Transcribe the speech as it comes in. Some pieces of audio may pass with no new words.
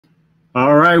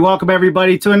All right, welcome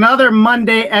everybody to another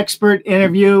Monday expert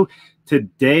interview.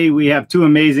 Today we have two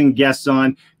amazing guests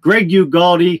on. Greg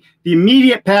Ugalde, the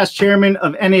immediate past chairman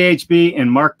of NAHB, and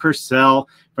Mark Pursell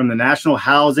from the National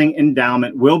Housing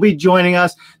Endowment will be joining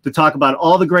us to talk about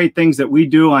all the great things that we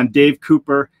do on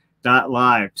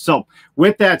davecooper.live. So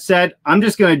with that said, I'm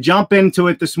just going to jump into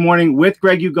it this morning with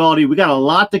Greg Ugalde. We got a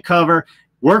lot to cover.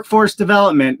 Workforce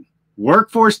development.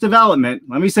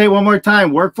 Let me say it one more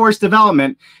time. Workforce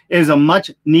development is a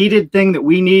much needed thing that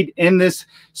we need in this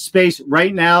space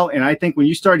right now. And I think when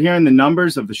you start hearing the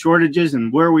numbers of the shortages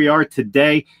and where we are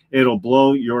today, it'll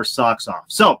blow your socks off.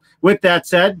 So with that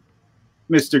said,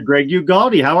 Mr. Greg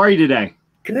Ugalde, how are you today?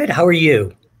 Good. How are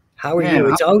you?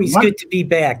 It's always good to be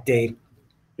back, Dave.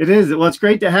 It is. Well, it's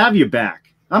great to have you back.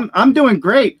 I'm doing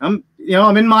great. I'm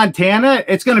in Montana.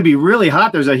 It's going to be really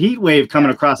hot. There's a heat wave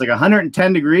coming across, like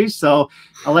 110 degrees. So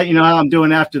I'll let you know how I'm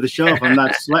doing after the show if I'm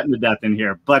not sweating to death in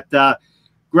here. But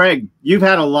Greg, you've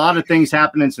had a lot of things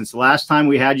happening since the last time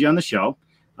we had you on the show.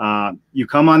 You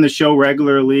come on the show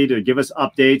regularly to give us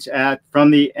updates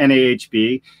from the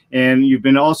NAHB, and you've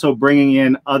been also bringing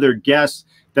in other guests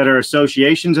that are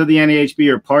associations of the NAHB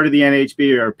or part of the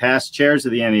NAHB or past chairs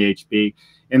of the NAHB.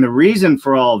 And the reason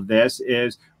for all of this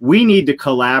is we need to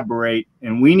collaborate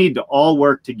and we need to all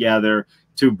work together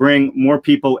to bring more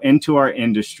people into our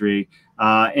industry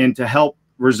and to help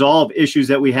resolve issues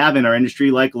that we have in our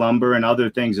industry, like lumber and other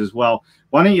things as well.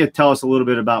 Why don't you tell us a little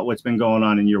bit about what's been going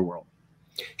on in your world?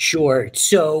 Sure.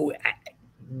 So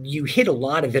you hit a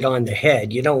lot of it on the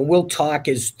head. We'll talk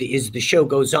as the show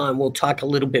goes on. We'll talk a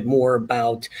little bit more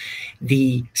about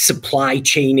the supply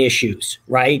chain issues,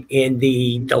 right? And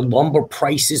the lumber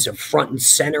prices are front and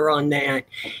center on that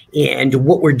and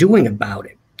what we're doing about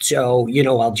it. So,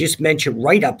 I'll just mention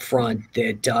right up front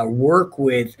that work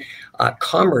with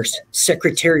Commerce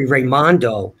Secretary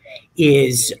Raimondo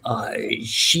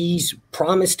she's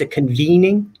promised a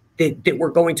convening that we're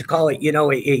going to call it.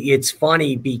 It's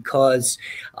funny because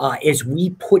as we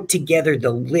put together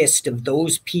the list of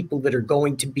those people that are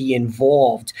going to be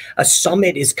involved, a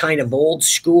summit is kind of old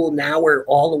school. Now we're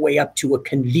all the way up to a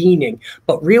convening.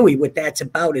 But really what that's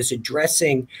about is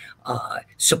addressing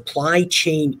supply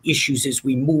chain issues as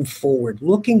we move forward,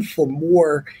 looking for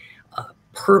more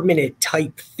permanent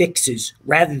type fixes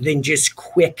rather than just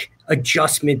quick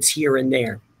adjustments here and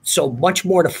there. So much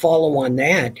more to follow on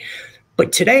that.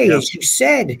 But today, as you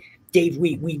said, Dave,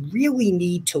 we really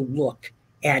need to look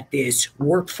at this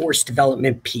workforce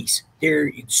development piece.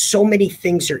 So many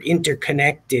things are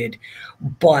interconnected,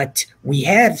 but we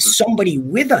have somebody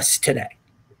with us today,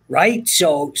 right?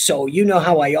 So you know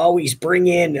how I always bring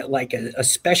in like a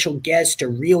special guest to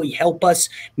really help us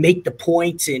make the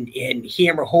points and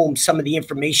hammer home some of the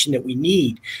information that we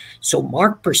need. So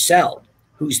Mark Pursell,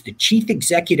 who's the Chief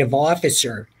Executive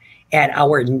Officer at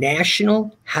our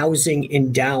National Housing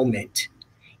Endowment,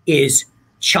 is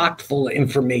chock full of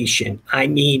information. I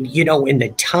mean, and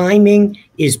the timing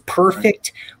is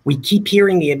perfect. We keep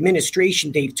hearing the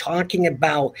administration, Dave, talking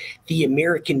about the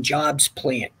American Jobs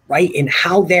Plan, right? And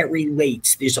how that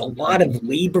relates. There's a lot of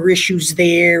labor issues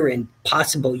there and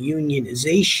possible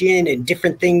unionization and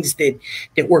different things that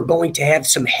we're going to have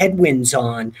some headwinds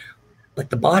on.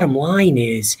 But the bottom line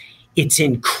is it's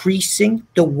increasing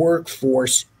the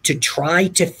workforce to try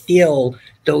to fill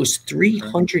those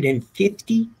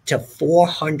 350 to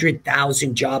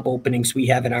 400,000 job openings we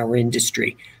have in our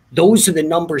industry. Those are the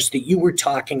numbers that you were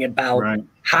talking about. Right.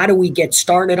 How do we get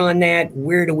started on that?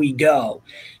 Where do we go?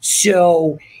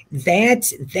 So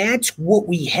that's what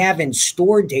we have in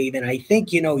store, Dave. And I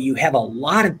think, you have a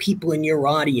lot of people in your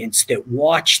audience that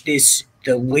watch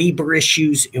the labor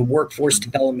issues and workforce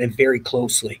development very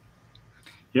closely.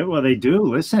 Yeah, well, they do.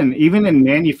 Listen, even in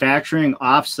manufacturing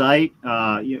offsite,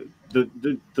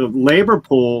 the labor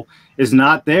pool is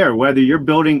not there, whether you're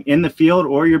building in the field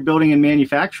or you're building in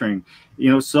manufacturing.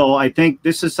 So I think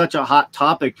this is such a hot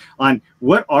topic on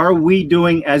what are we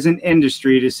doing as an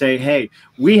industry to say, hey,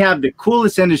 we have the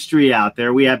coolest industry out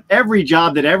there. We have every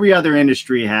job that every other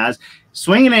industry has.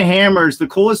 Swinging a hammer is the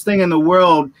coolest thing in the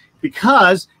world,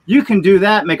 because you can do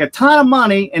that, make a ton of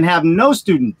money, and have no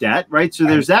student debt, right? So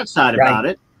there's that side about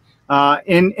it.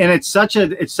 And it's such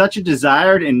a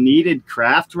desired and needed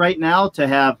craft right now to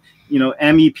have,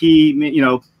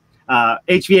 MEP,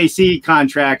 HVAC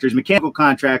contractors, mechanical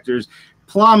contractors,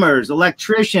 plumbers,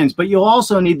 electricians, but you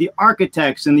also need the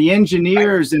architects and the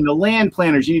engineers and the land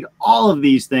planners. You need all of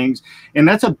these things. And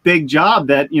that's a big job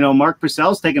that, Mark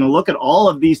Pursell's taking a look at all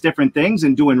of these different things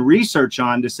and doing research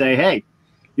on to say, hey,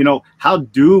 how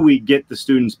do we get the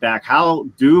students back? How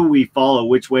do we follow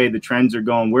which way the trends are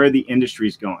going, where the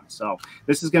industry's going? So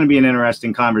this is going to be an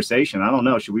interesting conversation. I don't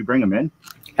know. Should we bring them in?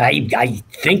 I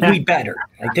think we better.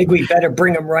 I think we better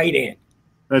bring them right in.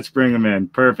 Let's bring them in.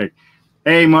 Perfect.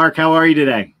 Hey, Mark, how are you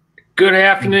today? Good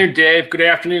afternoon, Dave. Good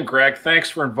afternoon, Greg. Thanks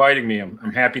for inviting me.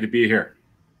 I'm happy to be here.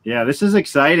 Yeah, this is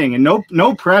exciting, and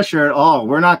no pressure at all.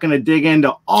 We're not going to dig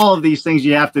into all of these things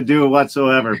you have to do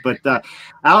whatsoever. But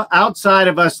outside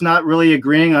of us not really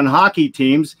agreeing on hockey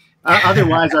teams,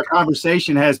 otherwise our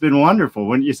conversation has been wonderful,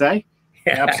 wouldn't you say?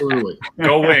 Absolutely.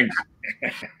 Go Wings.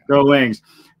 Go Wings.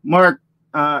 Mark,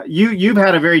 you've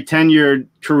had a very tenured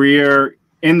career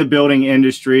in the building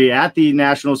industry at the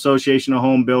National Association of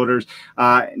Home Builders,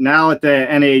 now at the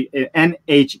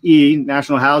NHE,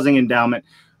 National Housing Endowment.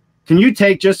 Can you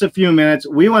take just a few minutes?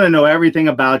 We want to know everything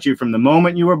about you from the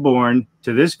moment you were born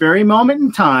to this very moment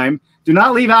in time. Do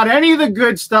not leave out any of the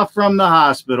good stuff from the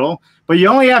hospital, but you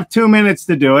only have 2 minutes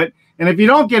to do it. And if you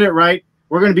don't get it right,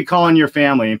 we're going to be calling your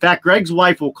family. In fact, Greg's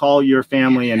wife will call your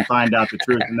family and find out the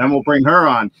truth, and then we'll bring her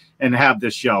on and have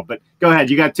this show. But go ahead.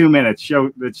 You got 2 minutes.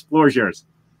 The floor's yours.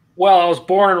 Well, I was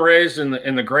born and raised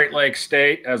in the Great Lakes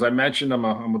State. As I mentioned, I'm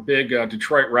a big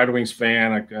Detroit Red Wings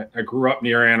fan. I grew up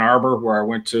near Ann Arbor, where I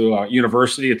went to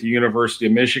university at the University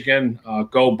of Michigan.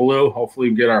 Go Blue. Hopefully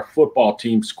we can get our football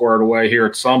team squared away here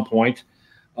at some point.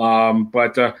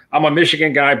 But I'm a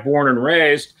Michigan guy, born and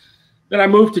raised. Then I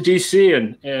moved to D.C.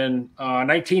 in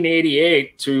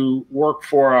 1988 to work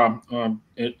for a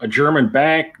German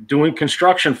bank doing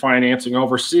construction financing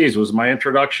overseas. It was my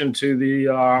introduction to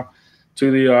the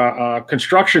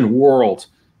construction world,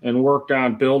 and worked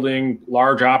on building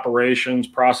large operations,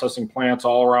 processing plants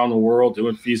all around the world,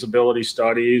 doing feasibility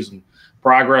studies and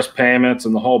progress payments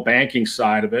and the whole banking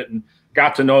side of it, and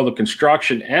got to know the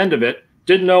construction end of it.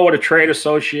 Didn't know what a trade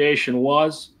association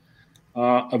was.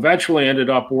 Eventually ended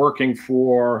up working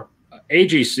for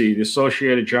AGC, the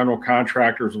Associated General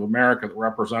Contractors of America, that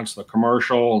represents the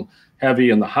commercial and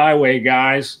heavy and the highway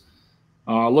guys.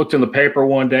 Looked in the paper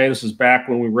one day. This is back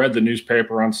when we read the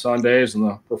newspaper on Sundays, and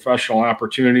the professional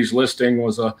opportunities listing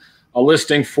was a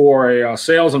listing for a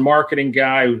sales and marketing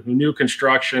guy who knew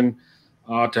construction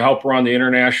to help run the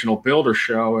International Builder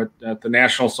Show at the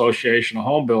National Association of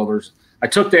Home Builders. I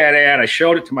took that ad. I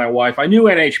showed it to my wife. I knew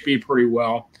NHB pretty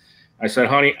well. I said,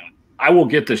 honey, I will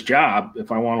get this job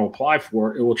if I want to apply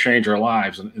for it. It will change our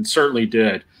lives, and certainly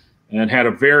did. And had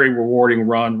a very rewarding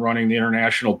run running the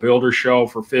International Builder Show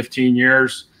for 15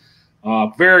 years.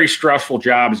 Very stressful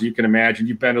job, as you can imagine.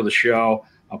 You've been to the show.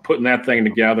 Putting that thing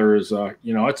together is,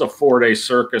 it's a 4-day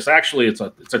circus. Actually, it's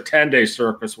a 10-day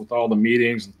circus with all the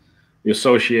meetings, the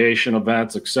association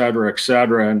events, et cetera, et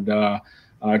cetera.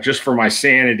 And just for my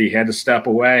sanity, had to step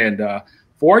away. And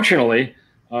fortunately,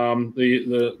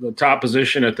 the top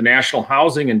position at the National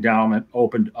Housing Endowment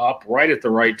opened up right at the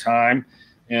right time.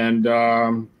 And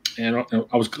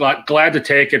I was glad to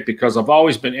take it, because I've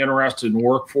always been interested in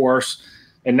workforce,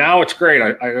 and now it's great.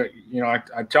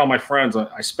 I tell my friends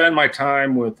I spend my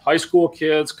time with high school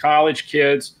kids, college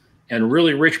kids, and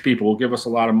really rich people who give us a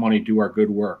lot of money to do our good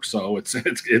work. So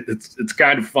it's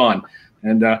kind of fun,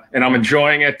 and I'm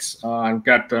enjoying it. I've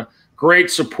got the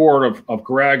great support of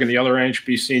Greg and the other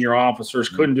NHB senior officers.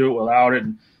 Couldn't do it without it,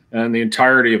 and the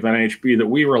entirety of NHB that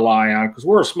we rely on, because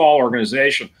we're a small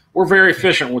organization. We're very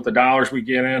efficient with the dollars we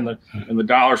get in and the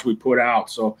dollars we put out.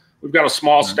 So we've got a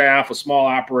small staff, a small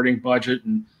operating budget,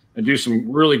 and do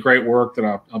some really great work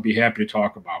that I'll be happy to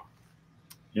talk about.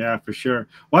 Yeah, for sure.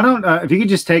 Why don't, if you could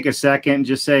just take a second and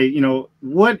just say,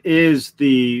 what is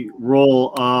the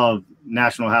role of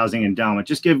National Housing Endowment?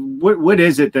 Just give, what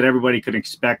is it that everybody could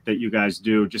expect that you guys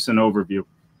do? Just an overview.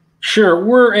 Sure.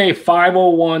 We're a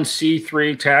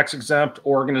 501c3 tax-exempt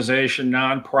organization,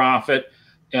 nonprofit.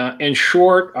 In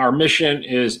short, our mission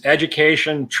is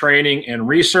education, training, and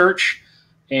research,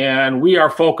 and we are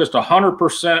focused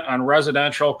 100% on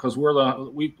residential, because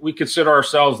we consider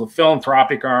ourselves the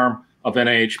philanthropic arm of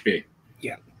NAHB.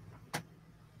 Yeah.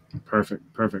 Perfect.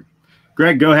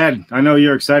 Greg, go ahead. I know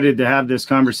you're excited to have this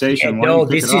conversation. Yeah, no,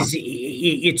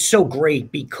 it's so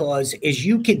great, because as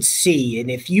you can see,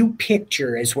 and if you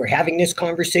picture as we're having this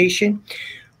conversation,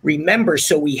 remember,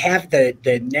 so we have the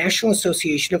National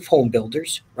Association of Home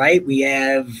Builders, right? We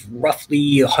have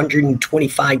roughly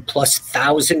 125 plus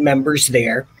thousand members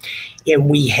there. And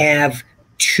we have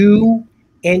two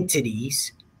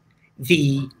entities,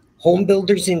 the Home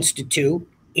Builders Institute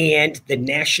and the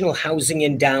National Housing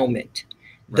Endowment.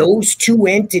 Right. Those two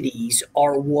entities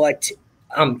are what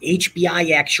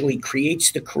HBI actually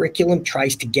creates the curriculum,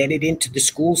 tries to get it into the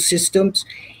school systems.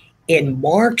 And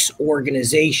Mark's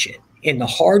organization, and the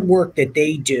hard work that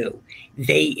they do,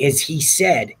 as he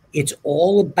said, it's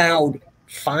all about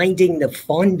finding the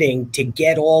funding to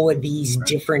get all of these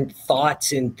different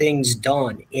thoughts and things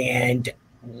done. And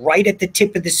right at the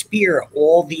tip of the spear,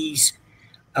 all these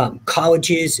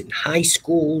colleges and high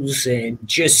schools and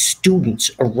just students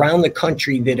around the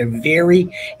country that are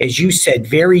very, as you said,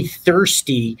 very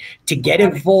thirsty to get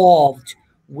involved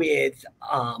with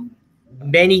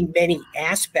many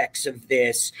aspects of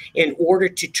this in order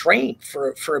to train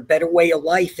for a better way of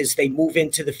life as they move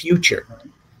into the future.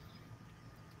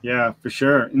 Yeah, for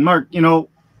sure. And Mark,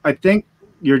 I think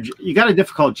you got a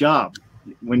difficult job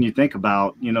when you think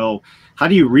about, how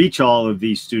do you reach all of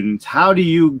these students? How do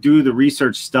you do the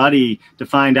research study to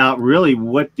find out really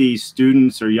what these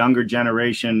students or younger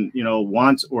generation,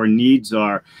 wants or needs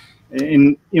are?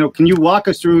 And, can you walk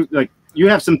us through, like, you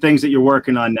have some things that you're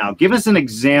working on now. Give us an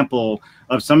example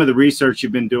of some of the research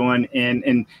you've been doing,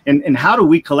 and how do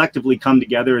we collectively come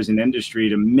together as an industry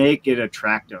to make it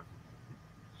attractive?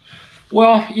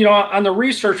 Well, on the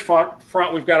research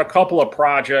front, we've got a couple of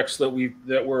projects that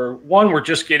we're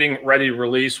just getting ready to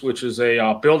release, which is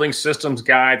a building systems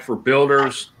guide for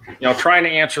builders. Trying to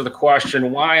answer the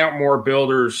question, why aren't more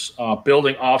builders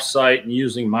building offsite and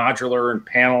using modular and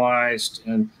panelized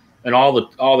and all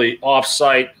the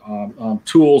offsite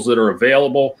tools that are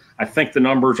available? I think the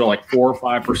numbers are like 4 or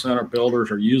 5% of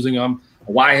builders are using them.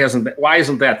 Why isn't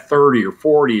that 30 or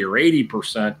 40 or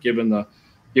 80% given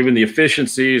the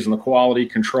efficiencies and the quality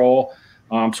control?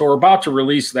 So we're about to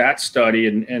release that study,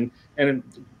 and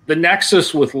the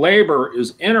nexus with labor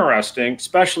is interesting,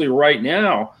 especially right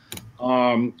now.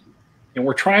 And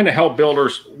we're trying to help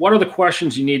builders. What are the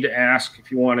questions you need to ask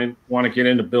if you want to get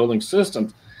into building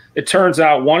systems? It turns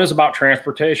out one is about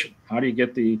transportation. How do you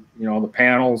get the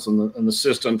panels and the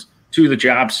systems to the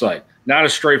job site? Not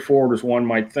as straightforward as one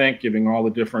might think, given all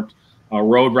the different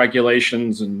road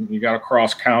regulations, and you got to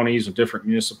cross counties and different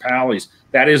municipalities.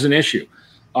 That is an issue.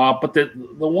 But the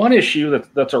one issue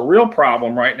that's a real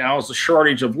problem right now is the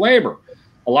shortage of labor.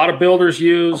 A lot of builders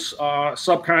use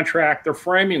subcontract their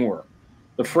framing work.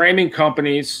 The framing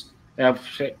companies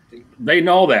they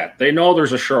know that. They know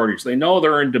there's a shortage. They know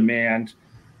they're in demand.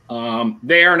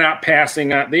 They are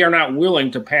not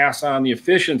willing to pass on the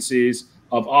efficiencies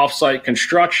of offsite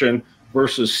construction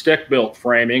versus stick-built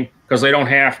framing because they don't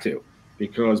have to,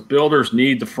 because builders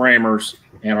need the framers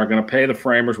and are going to pay the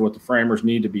framers what the framers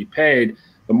need to be paid.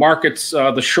 The market's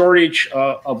the shortage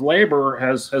of labor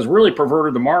has really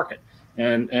perverted the market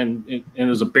and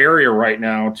is a barrier right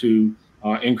now to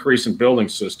increase in building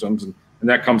systems, and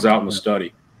that comes out in the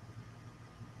study.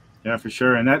 Yeah, for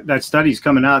sure. And that study's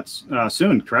coming out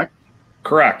soon, correct?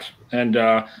 Correct. And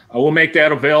we'll make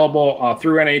that available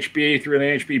through NHB, through the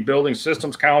NHB Building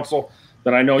Systems Council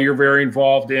that I know you're very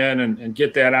involved in, and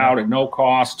get that out at no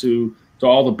cost to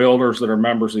all the builders that are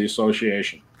members of the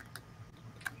association.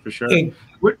 For sure.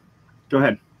 Go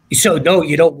ahead. So, no,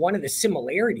 one of the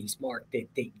similarities, Mark, that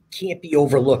can't be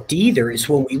overlooked either is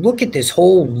when we look at this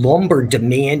whole lumber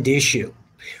demand issue.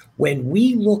 When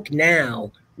we look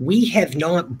now, we have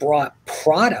not brought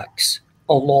products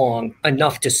along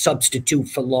enough to substitute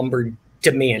for lumber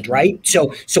demand, right?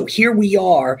 So here we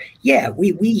are. Yeah,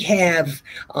 we have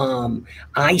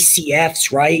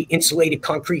ICFs, right? Insulated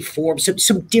concrete forms,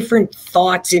 some different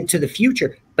thoughts into the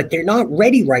future, but they're not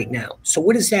ready right now. So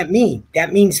what does that mean?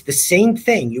 That means the same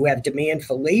thing. You have demand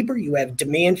for labor, you have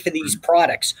demand for these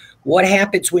products. What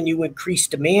happens when you increase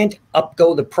demand? Up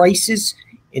go the prices.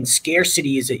 And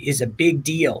scarcity is a big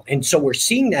deal. And so we're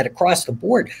seeing that across the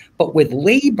board. But with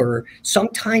labor,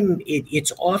 sometimes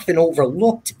it's often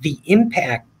overlooked the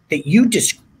impact that you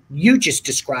just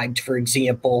described, for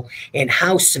example, and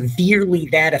how severely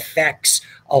that affects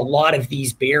a lot of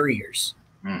these barriers.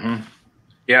 Mm-hmm.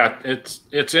 Yeah, it's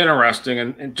interesting.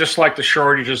 And just like the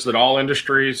shortages that all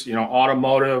industries,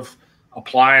 automotive,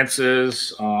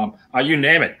 appliances, you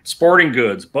name it, sporting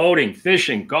goods, boating,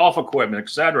 fishing, golf equipment,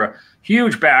 etc.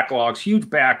 Huge backlogs, huge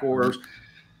back orders.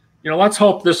 Let's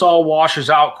hope this all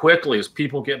washes out quickly as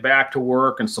people get back to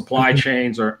work and supply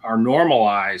chains are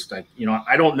normalized.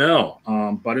 I don't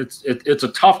know, but it's a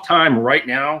tough time right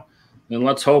now. And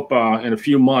let's hope in a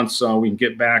few months we can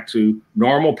get back to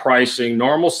normal pricing,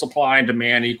 normal supply and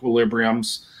demand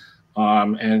equilibriums,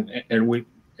 and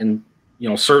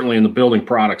certainly in the building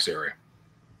products area.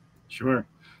 Sure.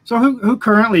 So who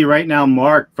currently right now,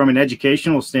 Mark, from an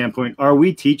educational standpoint, are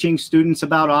we teaching students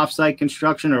about offsite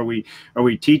construction? Are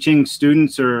we teaching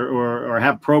students or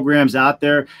have programs out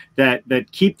there that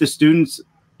keep the students,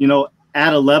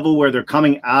 at a level where they're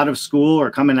coming out of school or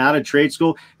coming out of trade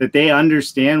school, that they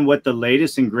understand what the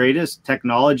latest and greatest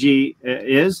technology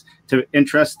is to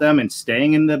interest them in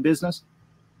staying in the business?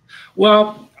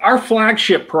 Well, our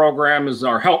flagship program is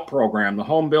our HELP program, the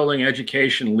Home Building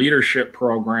Education Leadership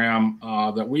Program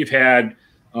that we've had.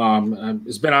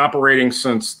 Has been operating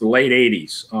since the late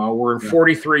 80s. We're in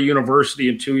 43 university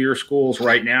and two-year schools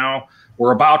right now.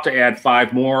 We're about to add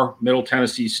 5 more: Middle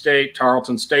Tennessee State,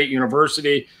 Tarleton State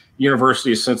University,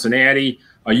 University of Cincinnati,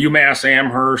 UMass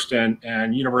Amherst,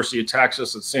 and University of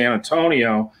Texas at San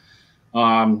Antonio.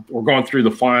 We're going through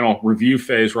the final review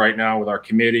phase right now with our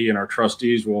committee, and our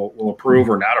trustees will approve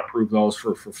or not approve those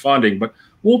for funding. But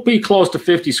we'll be close to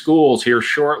 50 schools here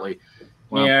shortly.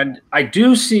 Wow. And I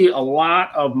do see a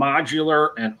lot of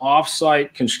modular and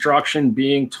offsite construction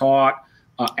being taught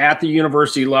at the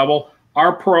university level.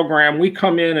 Our program, we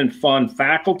come in and fund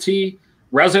faculty,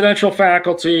 residential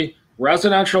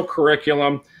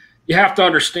curriculum. You have to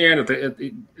understand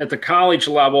at the college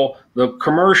level, the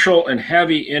commercial and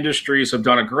heavy industries have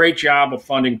done a great job of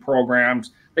funding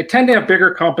programs. They tend to have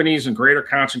bigger companies and greater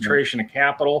concentration of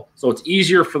capital, so it's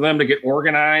easier for them to get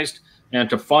organized and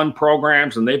to fund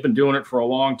programs, and they've been doing it for a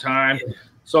long time.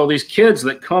 So these kids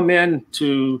that come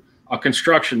into a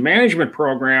construction management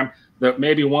program that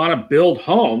maybe want to build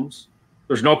homes,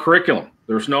 there's no curriculum,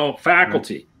 there's no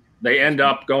faculty. They end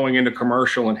up going into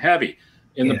commercial and heavy.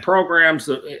 In the programs,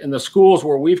 in the schools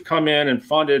where we've come in and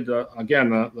funded, again,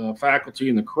 the faculty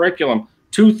and the curriculum,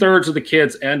 2/3 of the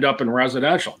kids end up in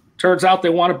residential. Turns out they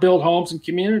want to build homes and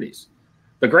communities.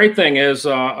 The great thing is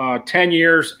 10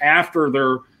 years after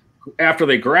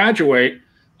they graduate,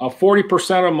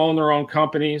 40% of them own their own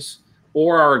companies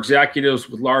or are executives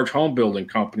with large home building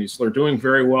companies. So they're doing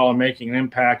very well and making an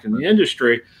impact in the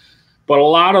industry. But a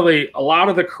lot of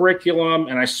the curriculum,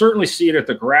 and I certainly see it at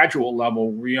the graduate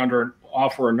level, we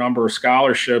offer a number of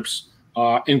scholarships,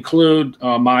 include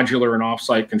modular and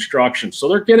offsite construction. So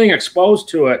they're getting exposed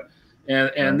to it.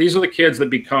 And these are the kids that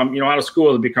become, out of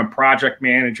school, that become project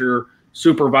manager,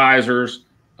 supervisors,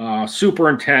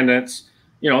 superintendents.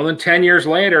 And then 10 years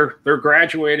later, they're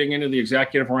graduating into the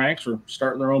executive ranks or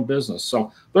starting their own business.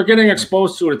 So they're getting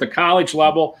exposed to it at the college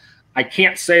level. I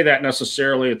can't say that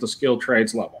necessarily at the skilled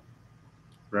trades level.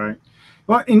 Right.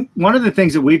 Well, one of the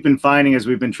things that we've been finding as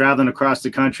we've been traveling across the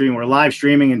country, and we're live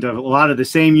streaming into a lot of the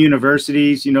same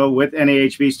universities, with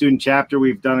NAHB Student Chapter,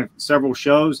 we've done several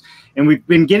shows, and we've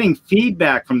been getting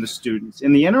feedback from the students.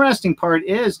 And the interesting part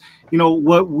is,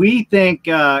 what we think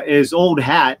is old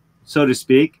hat, so to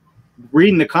speak,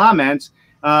 reading the comments,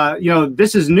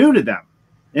 this is new to them.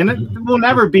 And it will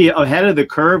never be ahead of the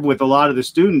curve with a lot of the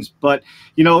students, but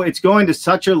it's going to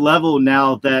such a level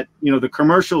now that the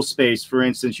commercial space, for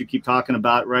instance, you keep talking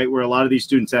about, right, where a lot of these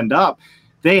students end up,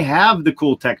 they have the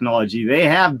cool technology, they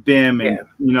have BIM and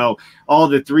all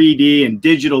the 3D and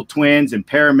digital twins and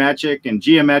parametric and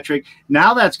geometric.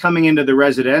 Now that's coming into the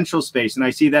residential space, and I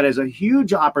see that as a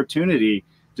huge opportunity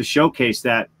to showcase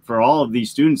that for all of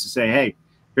these students to say, hey,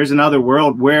 here's another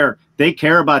world where they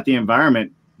care about the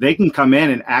environment. They can come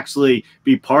in and actually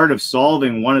be part of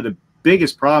solving one of the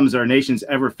biggest problems our nation's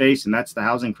ever faced, and that's the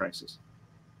housing crisis.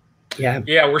 Yeah,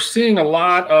 we're seeing a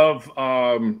lot of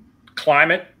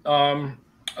climate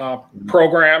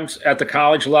programs at the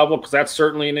college level, because that's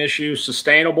certainly an issue.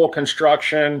 Sustainable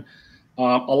construction. A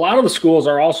lot of the schools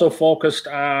are also focused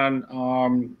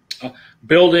on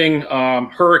building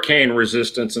hurricane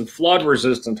resistance and flood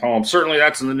resistant homes. Certainly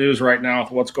that's in the news right now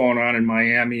with what's going on in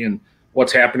Miami and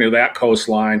what's happening to that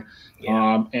coastline.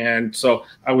 And so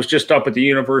I was just up at the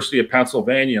University of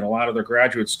Pennsylvania, and a lot of their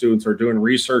graduate students are doing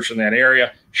research in that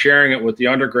area, sharing it with the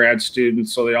undergrad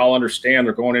students so they all understand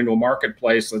they're going into a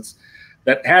marketplace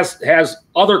that has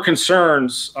other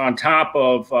concerns on top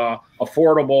of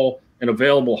affordable and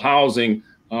available housing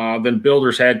than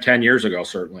builders had 10 years ago,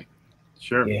 certainly.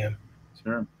 Sure. Yeah.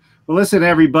 Sure. Well, listen,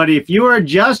 everybody, if you are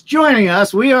just joining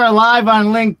us, we are live on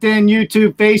LinkedIn,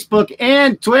 YouTube, Facebook,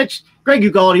 and Twitch. Greg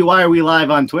Ugalde, why are we live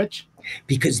on Twitch?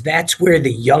 Because that's where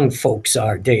the young folks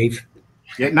are, Dave.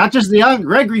 Yeah, not just the young.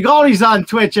 Greg Ugalde's on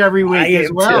Twitch every week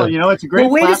as well. Too. It's a great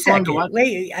wait platform a second. to watch.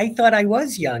 Wait, I thought I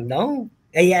was young. No,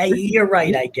 you're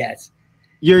right, I guess.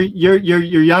 You're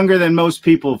younger than most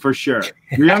people, for sure.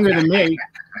 You're younger than me,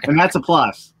 and that's a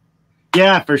plus.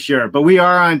 Yeah, for sure. But we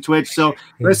are on Twitch. So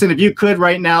listen, if you could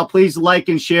right now, please like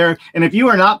and share. And if you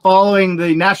are not following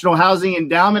the National Housing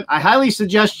Endowment, I highly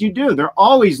suggest you do. They're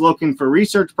always looking for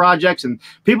research projects and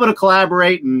people to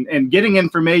collaborate and getting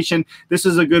information. This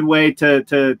is a good way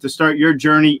to start your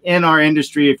journey in our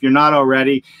industry if you're not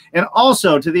already. And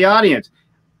also to the audience,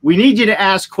 we need you to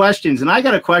ask questions. And I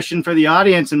got a question for the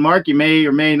audience. And Mark, you may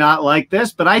or may not like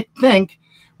this, but I think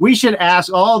we should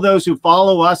ask all those who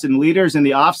follow us and leaders in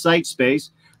the offsite space,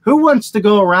 who wants to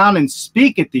go around and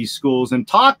speak at these schools and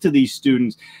talk to these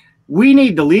students? we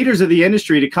need the leaders of the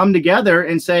industry to come together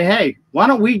and say, hey, why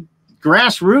don't we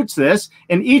grassroots this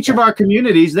in each of our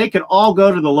communities? They could all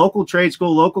go to the local trade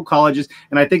school, local colleges.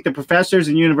 And I think the professors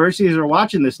and universities who are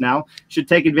watching this now should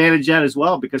take advantage of that as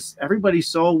well, because everybody's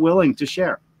so willing to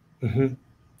share. Mm-hmm.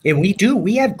 And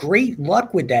we have great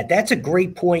luck with that. That's a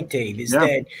great point, Dave, is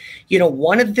that,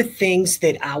 one of the things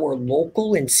that our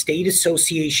local and state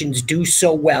associations do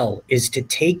so well is to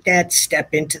take that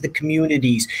step into the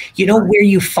communities. Where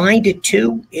you find it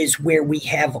too is where we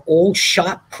have old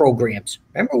shop programs.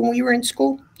 Remember when we were in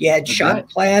school? You had shop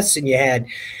class and you had,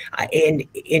 and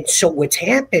so what's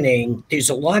happening, there's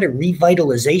a lot of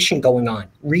revitalization going on,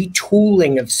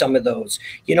 retooling of some of those.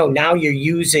 Now you're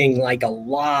using like a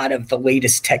lot of the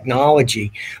latest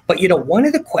technology. But, one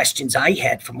of the questions I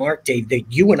had from Art, Dave, that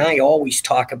you and I always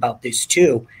talk about this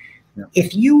too,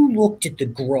 if you looked at the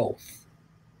growth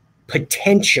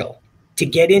potential to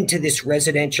get into this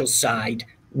residential side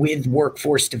with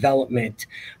workforce development,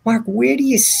 Mark, where do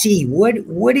you see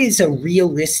what is a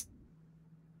realistic?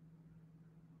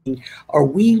 Are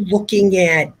we looking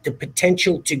at the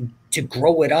potential to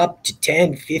grow it up to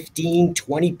 10, 15,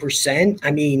 20%?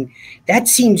 I mean, that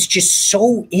seems just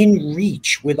so in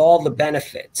reach with all the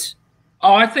benefits.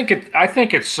 Oh, I think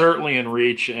it's certainly in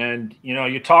reach. And,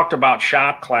 you talked about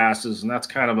shop classes, and that's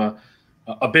kind of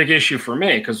a big issue for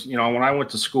me because, when I went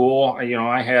to school,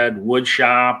 I had wood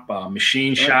shop,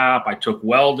 machine shop. I took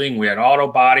welding. We had auto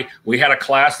body. We had a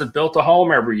class that built a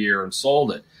home every year and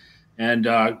sold it. And,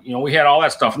 we had all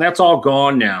that stuff, and that's all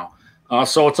gone now.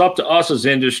 So it's up to us as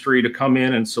industry to come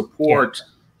in and support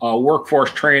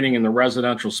workforce training in the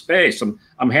residential space.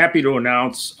 I'm happy to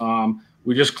announce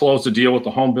we just closed a deal with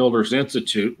the Home Builders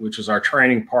Institute, which is our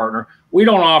training partner. We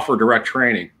don't offer direct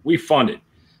training. We fund it.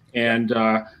 And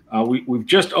we've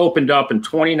just opened up in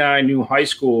 29 new high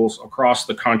schools across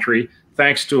the country,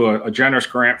 thanks to a generous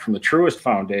grant from the Truist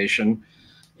Foundation.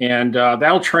 And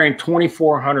that'll train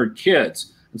 2,400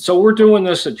 kids. And so we're doing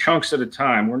this at chunks at a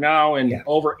time. We're now in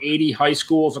over 80 high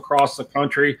schools across the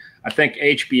country. I think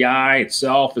HBI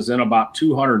itself is in about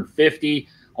 250,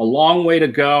 a long way to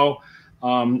go.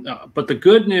 But the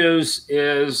good news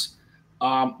is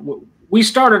we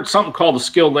started something called the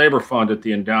Skilled Labor Fund at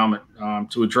the endowment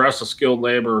to address a skilled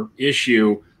labor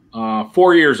issue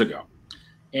 4 years ago.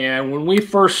 And when we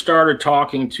first started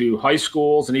talking to high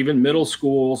schools and even middle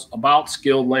schools about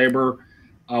skilled labor,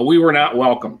 we were not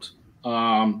welcomed.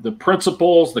 The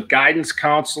principals, the guidance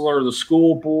counselor, the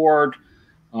school board,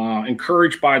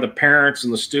 encouraged by the parents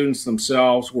and the students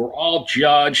themselves, were all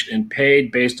judged and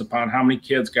paid based upon how many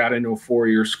kids got into a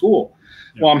four-year school.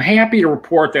 Yeah. Well, I'm happy to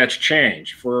report that's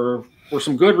changed for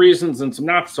some good reasons and some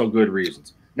not so good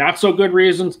reasons. Not so good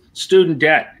reasons, student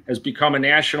debt has become a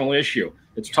national issue.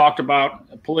 It's talked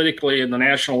about politically in the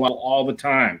national level all the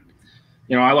time.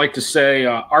 I like to say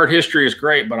art history is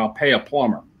great, but I'll pay a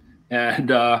plumber.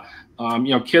 And,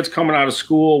 kids coming out of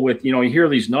school with, you hear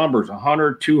these numbers,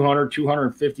 $100,000,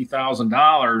 $200,000,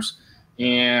 $250,000,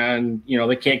 and,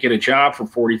 they can't get a job for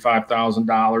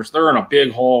 $45,000. They're in a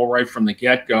big hole right from the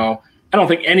get-go. I don't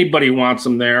think anybody wants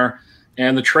them there,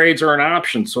 and the trades are an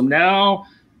option. So now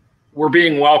we're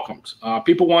being welcomed.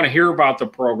 People want to hear about the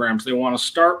programs. They want to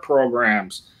start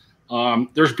programs.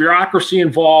 There's bureaucracy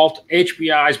involved.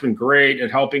 HBI has been great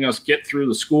at helping us get through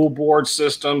the school board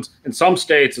systems. In some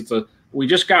states, we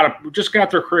just got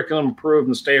their curriculum approved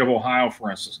in the state of Ohio, for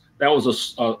instance. That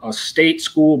was a state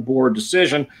school board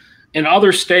decision. In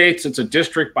other states, it's a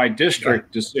district by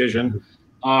district decision.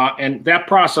 And that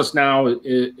process now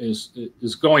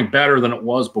is going better than it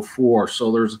was before.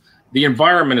 So the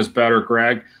environment is better,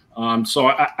 Greg. So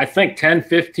I think 10,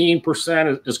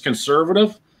 15% is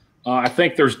conservative. I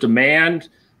think there's demand.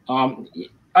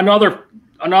 Another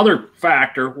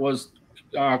factor was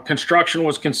construction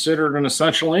was considered an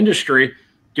essential industry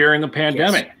during the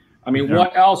pandemic. Yes. I mean,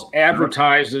 what else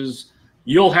advertises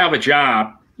you'll have a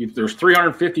job? If there's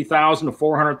 350,000 to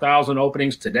 400,000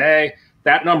 openings today,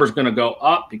 that number is going to go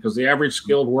up because the average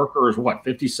skilled worker is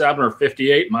 57 or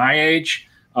 58, my age.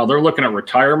 They're looking at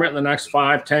retirement in the next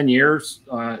 5, 10 years,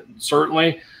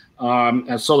 certainly.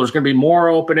 And so there's going to be more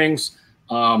openings.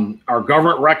 Our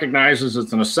government recognizes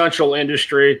it's an essential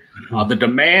industry. The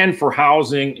demand for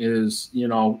housing is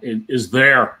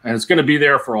there, and it's going to be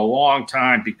there for a long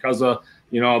time because of,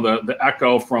 the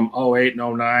echo from 08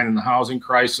 and 09 and the housing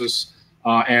crisis,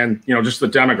 and, just the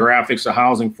demographics of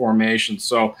housing formation.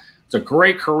 So it's a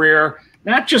great career,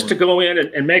 not just to go in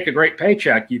and make a great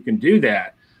paycheck. You can do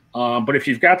that. But if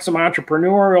you've got some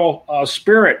entrepreneurial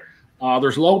spirit,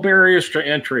 there's low barriers to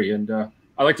entry. And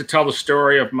I like to tell the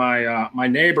story of my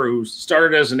neighbor who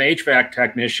started as an HVAC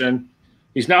technician,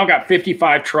 He's now got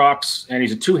 55 trucks, and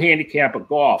he's a 2 handicap at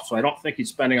golf. So I don't think he's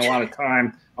spending a lot of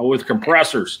time with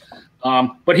compressors.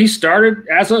 But he started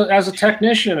as a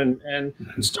technician and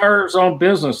started his own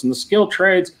business. And the skilled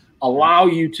trades allow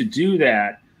you to do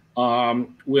that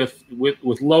with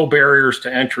low barriers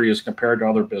to entry as compared to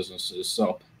other businesses.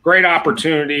 So great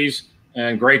opportunities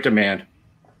and great demand.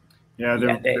 Yeah,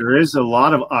 there is a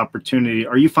lot of opportunity.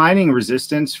 Are you finding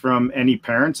resistance from any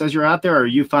parents as you're out there? Or are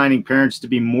you finding parents to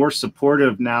be more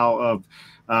supportive now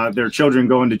of their children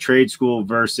going to trade school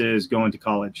versus going to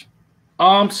college?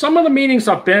 Some of the meetings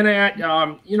I've been at,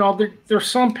 you know, there's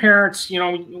some parents, you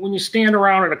know, when you stand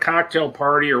around at a cocktail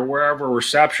party or wherever,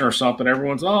 reception or something,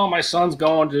 everyone's, oh, my son's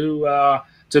going to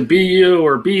BU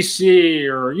or BC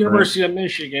or University of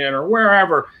Michigan or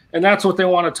wherever. And that's what they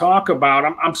want to talk about.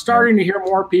 I'm starting to hear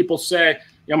more people say,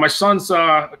 you know, my son's,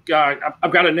 I've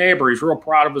got a neighbor. He's real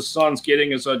proud of his son's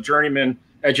getting his journeyman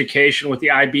education with the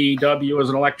IBEW as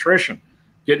an electrician,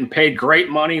 getting paid great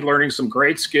money, learning some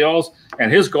great skills. And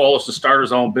his goal is to start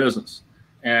his own business.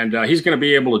 And he's going to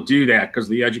be able to do that because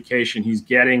of the education he's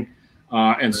getting.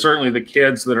 And certainly the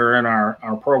kids that are in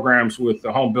our programs with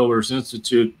the Home Builders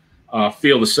Institute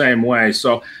feel the same way.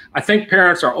 So I think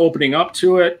parents are opening up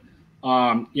to it.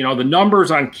 You know, the numbers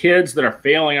on kids that are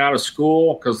failing out of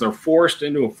school because they're forced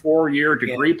into a 4-year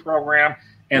degree program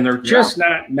and they're just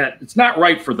not met. It's not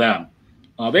right for them.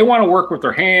 They want to work with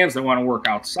their hands. They want to work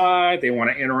outside. They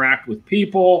want to interact with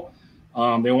people.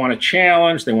 They want to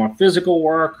challenge. They want physical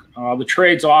work. The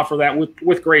trades offer that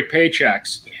with great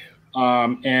paychecks.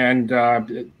 And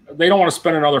they don't want to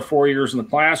spend another 4 years in the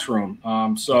classroom.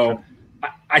 So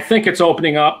I think it's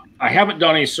opening up. I haven't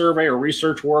done any survey or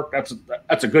research work.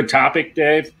 That's a good topic,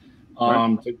 Dave,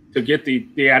 to get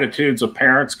the attitudes of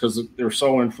parents because they're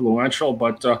so influential.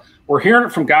 But we're hearing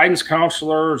it from guidance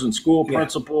counselors and school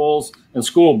principals and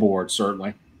school boards,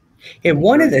 certainly. And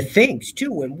one of the things,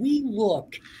 too, when we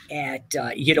look at,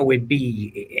 you know, it'd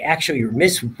be actually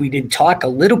remiss if we didn't talk a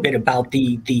little bit about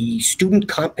the student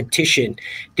competition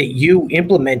that you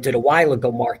implemented a while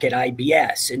ago, Mark, at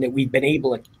IBS, and that we've been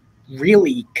able to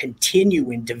really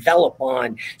continue and develop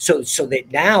on so that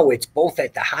now it's both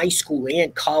at the high school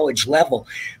and college level.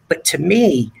 But to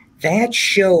me, that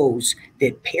shows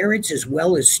that parents as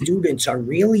well as students are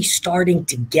really starting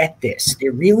to get this.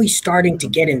 They're really starting to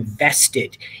get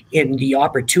invested in the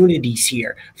opportunities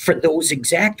here for those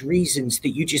exact reasons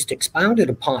that you just expounded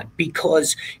upon,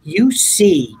 because you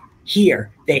see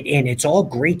here that, and it's all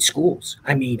great schools.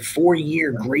 I mean,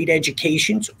 4-year great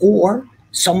educations, or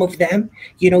some of them,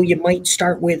 you know, you might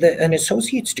start with an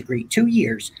associate's degree, 2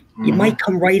 years. You might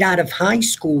come right out of high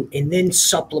school and then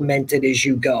supplement it as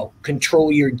you go.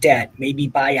 Control your debt, maybe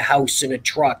buy a house and a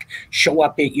truck, show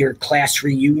up at your class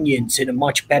reunions in a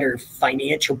much better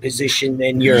financial position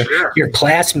than your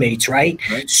classmates, right?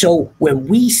 So when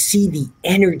we see the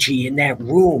energy in that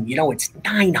room, you know, it's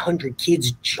 900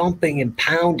 kids jumping and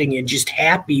pounding and just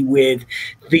happy with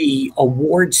the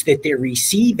awards that they're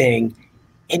receiving,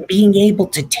 and being able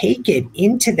to take it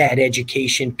into that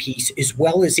education piece as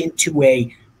well as into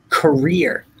a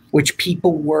career, which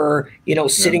people were, you know,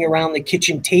 sitting around the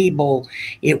kitchen table.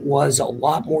 It was a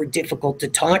lot more difficult to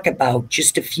talk about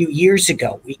just a few years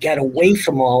ago. We got away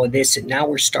from all of this and now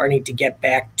we're starting to get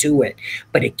back to it.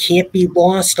 But it can't be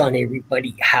lost on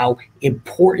everybody how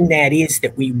important that is,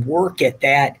 that we work at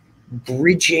that,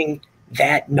 bridging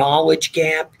that knowledge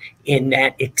gap and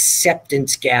that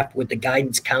acceptance gap with the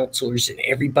guidance counselors and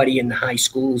everybody in the high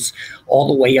schools all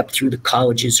the way up through the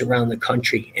colleges around the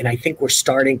country. And I think we're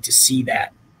starting to see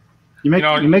that. You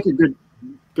make a good,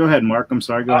 go ahead, Mark. I'm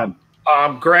sorry, go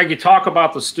ahead. Greg, you talk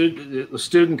about the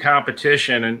student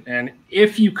competition, and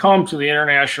if you come to the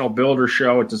International Builder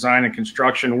Show at Design and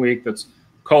Construction Week that's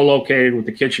co-located with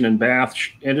the Kitchen and Bath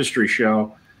Industry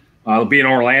Show, it'll be in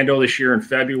Orlando this year in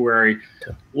February.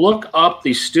 Look up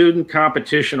the Student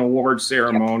Competition Award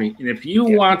Ceremony. And if you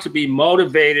want to be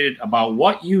motivated about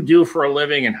what you do for a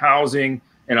living in housing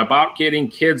and about getting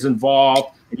kids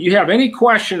involved, if you have any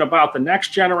question about the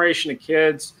next generation of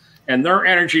kids and their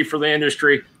energy for the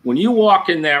industry, when you walk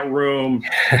in that room,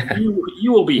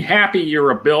 you will be happy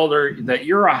you're a builder, that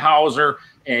you're a houser,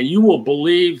 and you will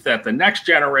believe that the next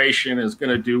generation is going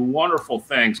to do wonderful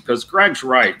things. Because Greg's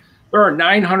right. There are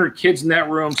 900 kids in that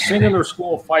room singing their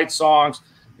school fight songs,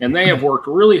 and they have worked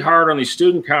really hard on these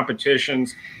student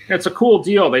competitions. And it's a cool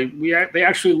deal. They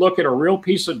actually look at a real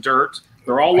piece of dirt.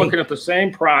 They're all looking at the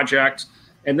same project,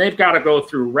 and they've got to go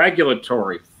through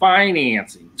regulatory,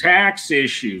 financing, tax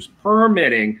issues,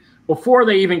 permitting, before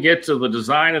they even get to the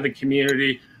design of the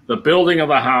community, the building of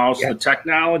the house, the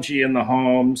technology in the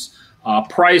homes,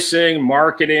 pricing,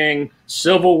 marketing,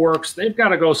 civil works. They've got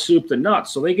to go soup to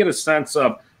nuts. So they get a sense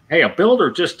of, hey, a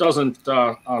builder just doesn't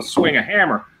swing a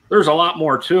hammer. There's a lot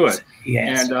more to it.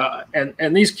 Yes.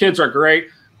 And these kids are great.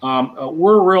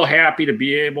 We're real happy to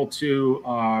be able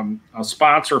to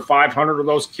sponsor 500 of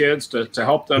those kids to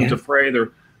help them defray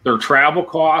their travel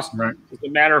costs. Right. As a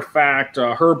matter of fact,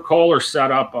 Herb Kohler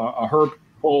set up a Herb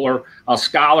Kohler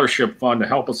scholarship fund to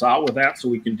help us out with that, so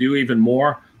we can do even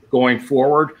more going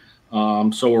forward.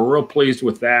 So we're real pleased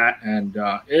with that, and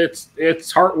it's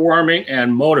heartwarming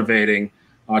and motivating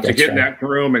to get in that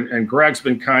room. And Greg's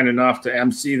been kind enough to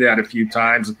MC that a few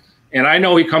times, and I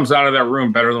know he comes out of that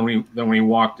room better than when he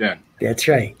walked in. That's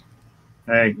right.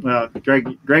 Hey, well,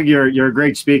 Greg, you're a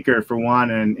great speaker for one,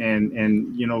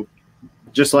 and you know,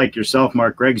 just like yourself,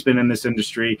 Mark, Greg's been in this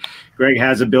industry. Greg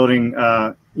has a building,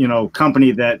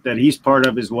 company that he's part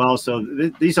of as well. So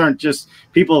these aren't just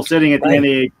people sitting at the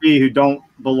NAHB who don't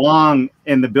belong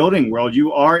in the building world.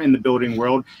 You are in the building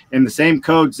world, and the same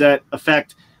codes that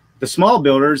affect the small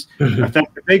builders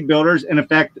affect the big builders, and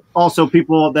affect also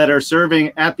people that are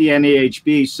serving at the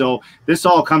NAHB. So this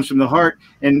all comes from the heart,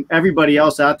 and everybody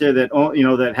else out there that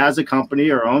that has a company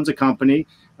or owns a company.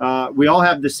 We all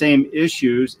have the same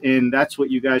issues, and that's what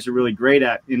you guys are really great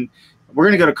at. And we're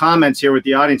going to go to comments here with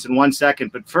the audience in 1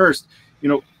 second. But first,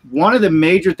 one of the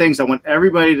major things I want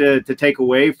everybody to take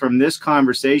away from this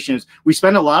conversation is we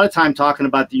spend a lot of time talking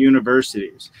about the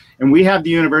universities. And we have the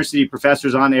university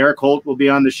professors on. Eric Holt will be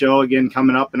on the show again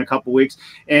coming up in a couple weeks.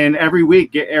 And every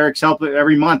week,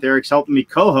 every month, Eric's helping me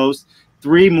co-host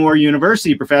 3 more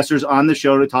university professors on the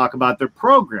show to talk about their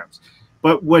programs.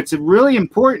 But what's really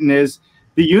important is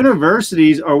the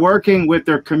universities are working with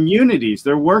their communities.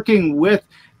 They're working with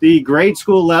the grade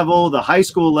school level, the high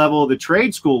school level, the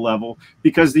trade school level,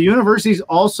 because the universities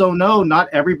also know not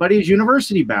everybody is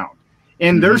university bound.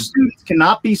 And their students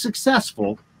cannot be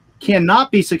successful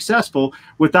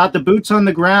without the boots on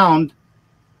the ground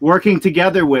working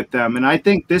together with them. And I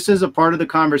think this is a part of the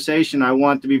conversation I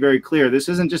want to be very clear. This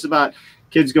isn't just about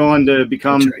kids going to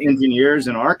become engineers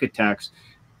and architects.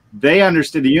 They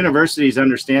understand, the universities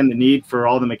understand the need for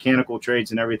all the mechanical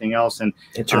trades and everything else. And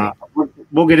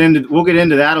we'll get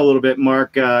into that a little bit,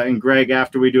 Mark and Greg,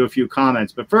 after we do a few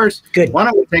comments. But first, why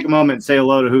don't we take a moment and say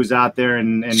hello to who's out there?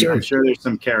 And I'm sure there's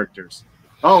some characters.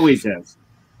 Always is.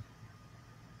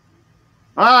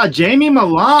 Jamie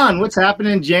Milan. What's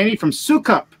happening, Jamie from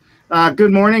Sukup?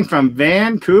 Good morning from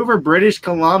Vancouver, British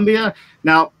Columbia.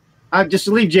 Now, just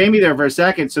to leave Jamie there for a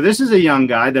second. So this is a young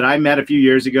guy that I met a few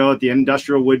years ago at the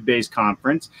Industrial Wood-Based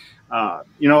Conference,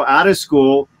 out of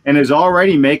school, and is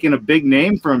already making a big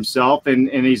name for himself. And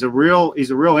he's a real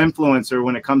influencer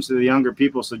when it comes to the younger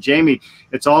people. So Jamie,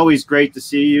 it's always great to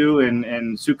see you. And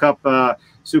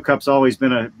Sukup's always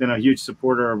been a huge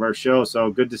supporter of our show.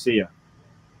 So good to see you.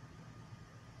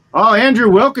 Oh, Andrew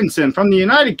Wilkinson from the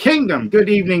United Kingdom. Good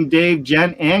evening, Dave,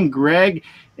 Jen, and Greg.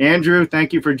 Andrew,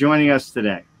 thank you for joining us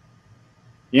today.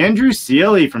 Andrew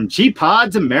Seeley from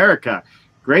G-Pods America.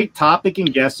 Great topic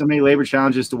and guest. So many labor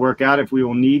challenges to work out. If we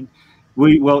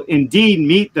will indeed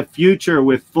meet the future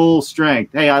with full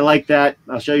strength. Hey, I like that.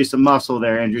 I'll show you some muscle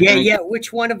there, Andrew. Yeah.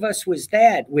 Which one of us was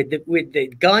that with the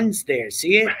guns there?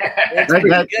 See it? That's pretty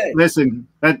good. Listen,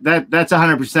 that's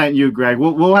 100% you, Greg.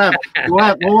 We'll have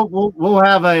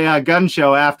a gun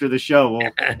show after the show. All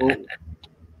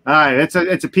right,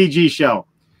 it's a PG show.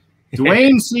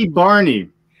 Dwayne C. Barney.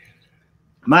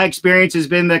 My experience has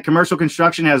been that commercial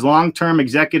construction has long-term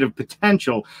executive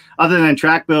potential. Other than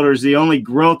track builders, the only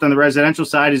growth on the residential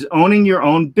side is owning your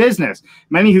own business.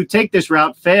 Many who take this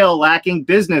route fail lacking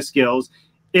business skills.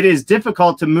 It is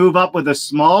difficult to move up with a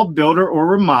small builder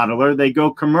or remodeler. They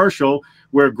go commercial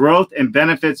where growth and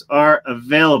benefits are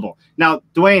available. Now,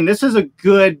 Dwayne, this is a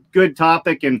good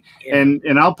topic, and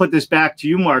I'll put this back to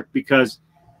you, Mark, because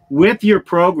with your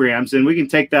programs, and we can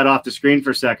take that off the screen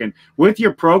for a second. With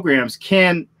your programs,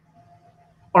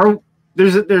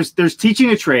 there's teaching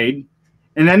a trade,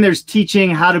 and then there's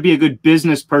teaching how to be a good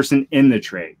business person in the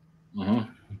trade.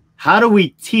 How do we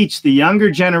teach the younger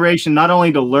generation not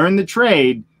only to learn the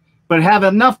trade, but have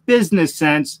enough business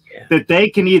sense that they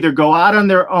can either go out on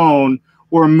their own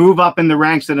or move up in the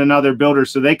ranks at another builder,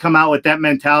 so they come out with that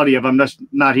mentality of, I'm just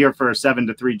not here for a 7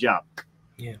 to 3 job?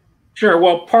 Yeah. Sure.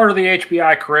 Well, part of the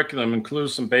HBI curriculum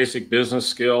includes some basic business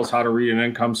skills, how to read an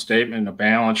income statement, a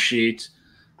balance sheet,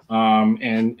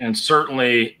 and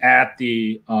certainly at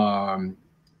the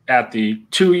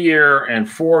 2-year and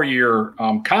 4-year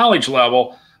college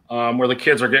level, where the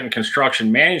kids are getting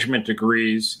construction management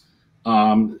degrees,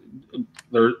 the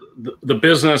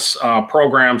business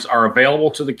programs are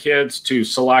available to the kids to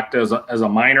select as a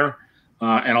minor.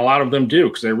 And a lot of them do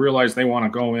because they realize they want to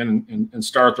go in and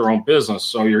start their own business.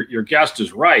 So your guest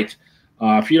is right.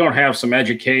 If you don't have some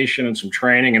education and some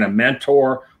training and a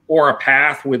mentor or a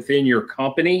path within your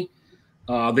company,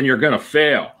 then you're going to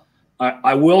fail.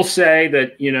 I will say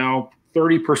that,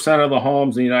 30% of the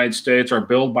homes in the United States are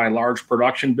built by large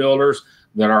production builders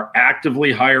that are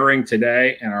actively hiring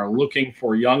today and are looking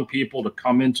for young people to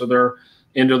come into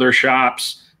their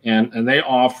shops. And they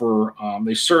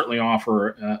certainly offer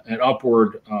an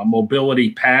upward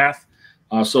mobility path.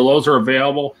 So those are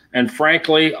available. And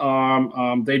frankly,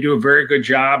 they do a very good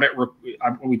job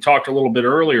we talked a little bit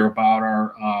earlier about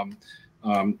our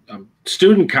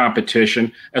student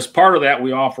competition. As part of that,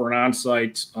 we offer an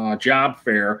on-site job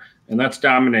fair, and that's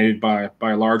dominated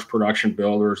by large production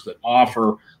builders that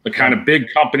offer the kind of big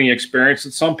company experience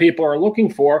that some people are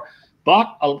looking for.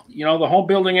 But, the home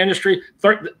building industry,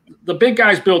 the big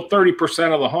guys build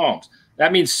 30% of the homes.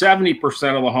 That means 70%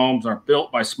 of the homes are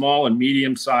built by small and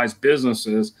medium-sized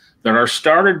businesses that are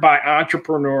started by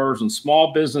entrepreneurs and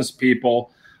small business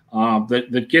people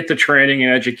that get the training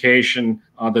and education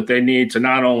that they need to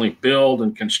not only build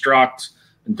and construct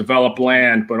and develop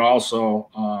land, but also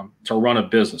to run a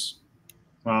business.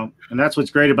 Well, and that's what's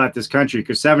great about this country,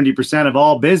 because 70% of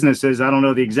all businesses, I don't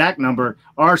know the exact number,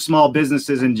 are small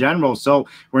businesses in general. So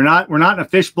we're not in a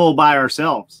fishbowl by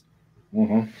ourselves.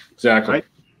 Mm-hmm. Exactly.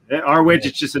 Right? Our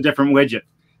widget's just a different widget.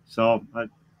 So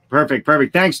perfect.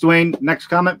 Thanks, Dwayne. Next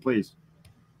comment, please.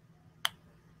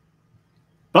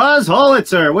 Buzz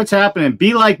Holitzer, what's happening?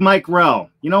 Be like Mike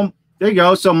Rowe. There you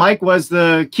go. So Mike was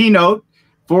the keynote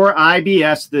for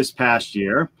IBS this past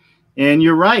year. And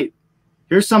you're right.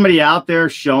 Here's somebody out there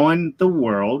showing the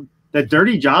world that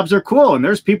dirty jobs are cool. And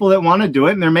there's people that want to do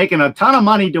it, and they're making a ton of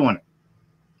money doing it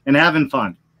and having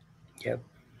fun. Yep.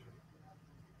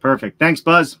 Perfect. Thanks,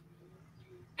 Buzz.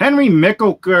 Henry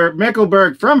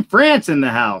Mickelberg from France in the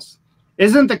house.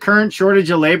 Isn't the current shortage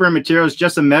of labor and materials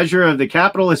just a measure of the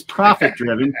capitalist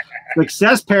profit-driven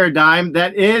success paradigm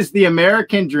that is the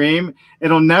American dream?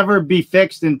 It'll never be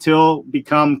fixed until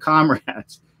become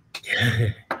comrades.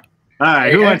 All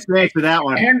right, who wants to answer that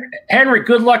one? Henry,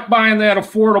 good luck buying that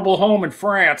affordable home in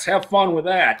France. Have fun with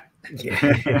that.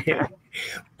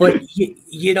 But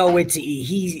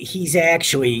he's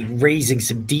actually raising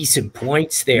some decent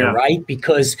points there, right?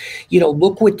 Because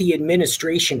look what the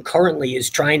administration currently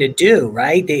is trying to do,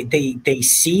 right? They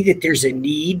see that there's a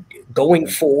need going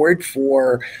forward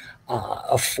for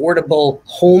affordable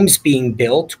homes being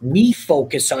built. We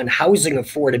focus on housing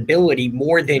affordability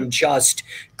more than just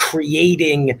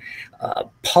creating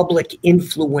public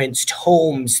influenced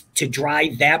homes to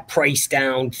drive that price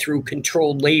down through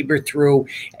controlled labor, through,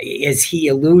 as he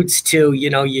alludes to,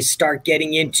 you start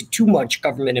getting into too much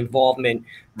government involvement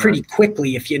pretty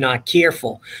quickly if you're not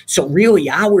careful. So really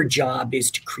our job is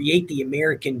to create the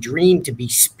American dream to be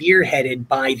spearheaded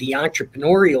by the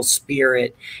entrepreneurial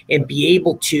spirit and be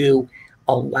able to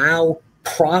allow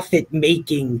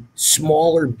profit-making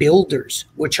smaller builders,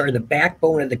 which are the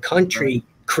backbone of the country,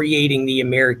 creating the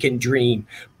American dream.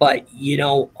 But,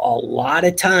 a lot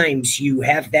of times you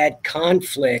have that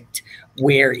conflict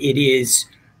where it is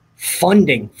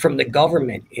funding from the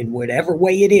government in whatever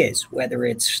way it is, whether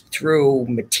it's through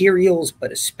materials,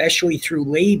 but especially through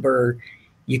labor.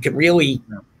 You can really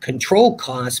control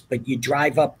costs, but you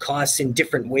drive up costs in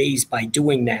different ways by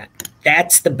doing that.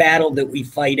 That's the battle that we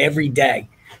fight every day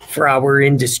for our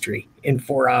industry and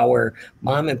for our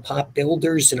mom and pop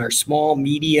builders and our small,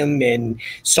 medium, and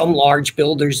some large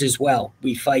builders as well.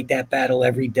 We fight that battle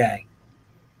every day.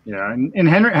 Yeah, and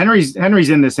Henry's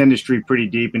in this industry pretty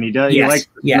deep, and he likes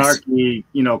snarky,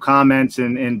 comments,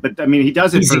 but I mean he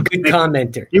does it. He's a good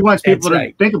commenter. He wants people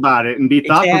to think about it and be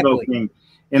thought provoking.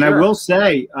 And I will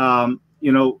say,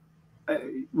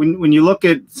 when you look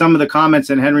at some of the comments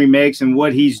that Henry makes and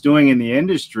what he's doing in the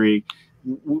industry,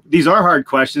 these are hard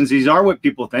questions. These are what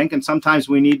people think, and sometimes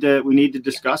we need to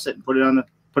discuss it and put it on the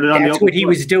That's what he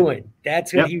was doing.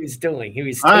 That's what he was doing. He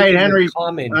was. All right, Henry.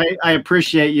 I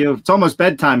appreciate you. It's almost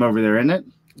bedtime over there, isn't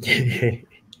it?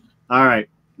 All right.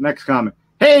 Next comment.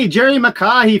 Hey, Jerry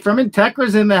McCahey from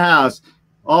Integra's in the house.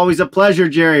 Always a pleasure,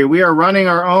 Jerry. We are running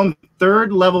our own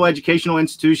third-level educational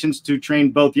institutions to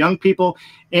train both young people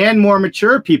and more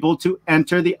mature people to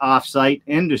enter the off-site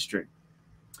industry.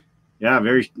 Yeah,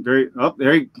 very, very,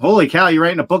 holy cow, you're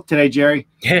writing a book today, Jerry.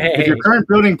 If your current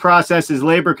building process is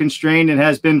labor constrained and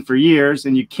has been for years,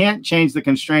 and you can't change the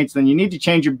constraints, then you need to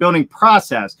change your building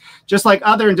process, just like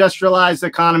other industrialized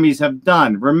economies have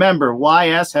done. Remember,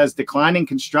 YS has declining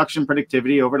construction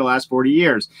productivity over the last 40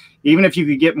 years. Even if you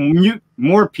could get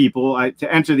more people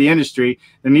to enter the industry,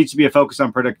 there needs to be a focus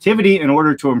on productivity in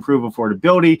order to improve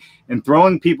affordability, and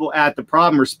throwing people at the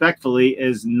problem respectfully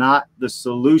is not the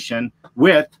solution.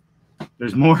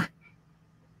 There's more.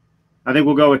 I think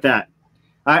we'll go with that.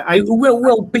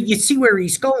 Well, but you see where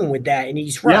he's going with that, and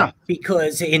he's right. Yeah.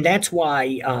 Because, and that's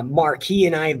why Mark, he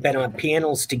and I have been on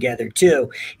panels together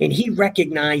too, and he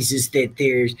recognizes that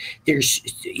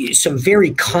there's some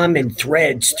very common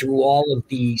threads through all of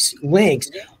these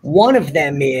links. One of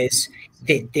them is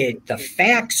that the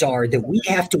facts are that we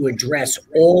have to address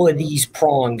all of these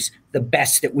prongs the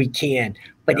best that we can.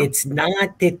 But it's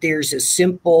not that there's a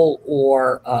simple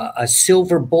or a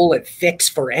silver bullet fix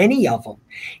for any of them.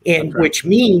 And which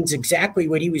means exactly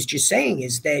what he was just saying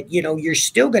is that, you're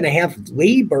still going to have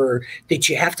labor that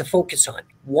you have to focus on.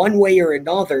 One way or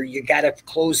another, you got to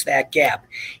close that gap.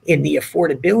 And the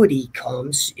affordability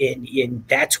comes in, and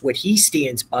that's what he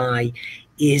stands by,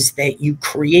 is that you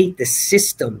create the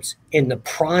systems and the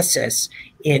process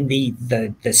and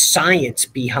the science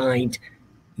behind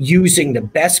using the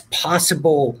best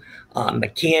possible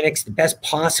mechanics, the best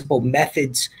possible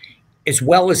methods, as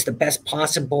well as the best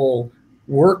possible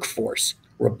workforce,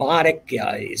 robotic,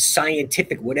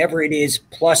 scientific, whatever it is,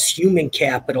 plus human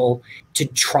capital, to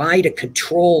try to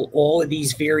control all of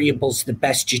these variables the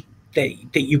best that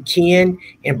you can,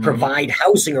 and provide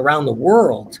housing around the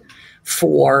world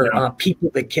for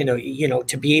people that can,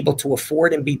 to be able to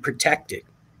afford and be protected.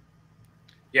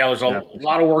 Yeah, there's a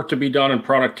lot of work to be done in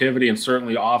productivity, and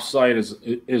certainly offsite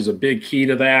is a big key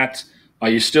to that.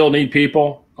 You still need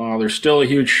people. There's still a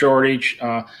huge shortage.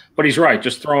 But he's right,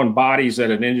 just throwing bodies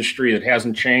at an industry that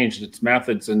hasn't changed its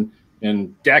methods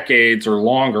in decades or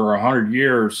longer, 100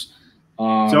 years.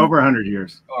 It's over 100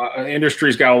 years.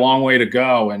 Industry's got a long way to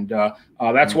go, and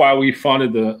that's why we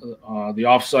funded the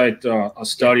offsite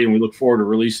study, and we look forward to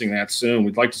releasing that soon.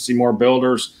 We'd like to see more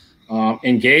builders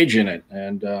engage in it,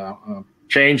 and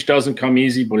change doesn't come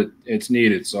easy, but it's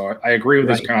needed. So I agree with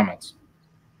his comments.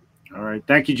 All right.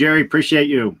 Thank you, Jerry. Appreciate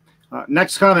you.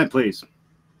 Next comment, please.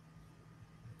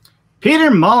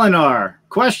 Peter Molinar.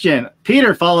 Question.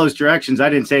 Peter follows directions. I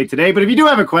didn't say it today, but if you do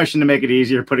have a question to make it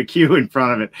easier, put a Q in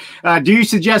front of it. Do you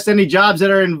suggest any jobs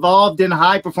that are involved in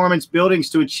high-performance buildings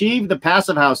to achieve the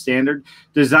Passive House standard?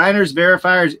 Designers,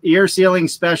 verifiers, ear sealing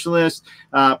specialists,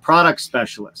 product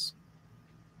specialists?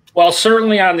 Well,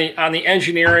 certainly on the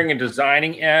engineering and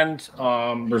designing end,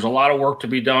 there's a lot of work to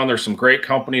be done. There's some great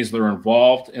companies that are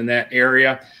involved in that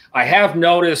area. I have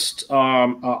noticed a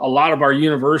lot of our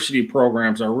university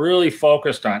programs are really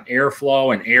focused on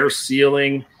airflow and air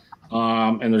sealing,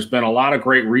 and there's been a lot of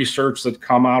great research that's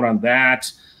come out on that.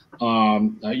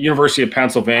 University of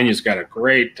Pennsylvania's got a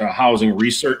great housing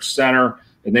research center,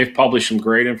 and they've published some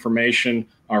great information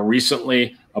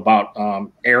recently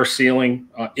about air sealing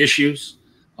issues.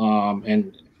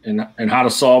 And how to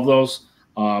solve those.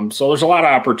 So there's a lot of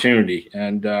opportunity,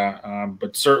 and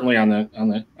but certainly on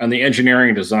the engineering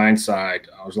and design side,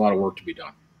 there's a lot of work to be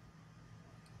done.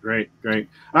 Great. All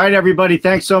right, everybody.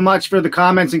 Thanks so much for the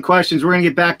comments and questions. We're going to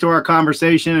get back to our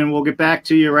conversation, and we'll get back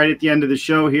to you right at the end of the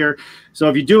show here. So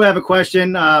if you do have a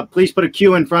question, please put a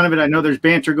Q in front of it. I know there's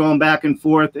banter going back and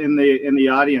forth in the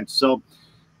audience. So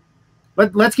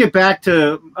let's get back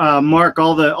to Mark,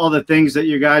 all the things that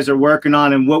you guys are working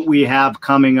on and what we have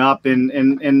coming up,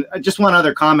 and just one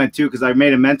other comment too, because I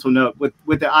made a mental note with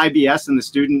the IBS and the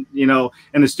student,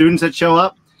 and the students that show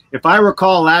up. If I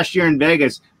recall last year in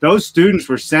Vegas, those students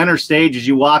were center stage as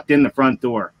you walked in the front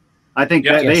door. I think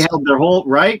they held their whole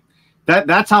right.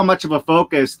 That's how much of a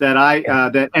focus that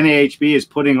that NAHB is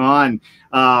putting on,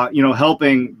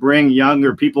 helping bring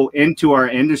younger people into our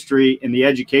industry and the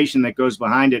education that goes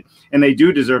behind it. And they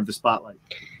do deserve the spotlight.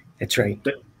 That's right.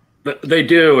 They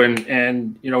do.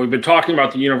 And we've been talking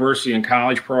about the university and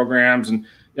college programs. And,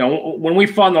 when we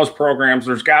fund those programs,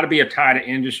 there's got to be a tie to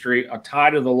industry, a tie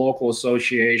to the local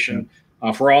association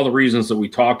for all the reasons that we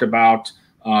talked about,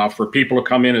 for people to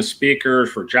come in as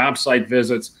speakers, for job site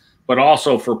visits, but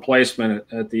also for placement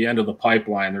at the end of the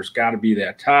pipeline. There's got to be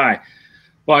that tie.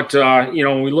 But,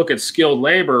 when we look at skilled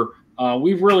labor,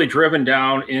 we've really driven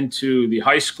down into the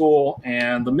high school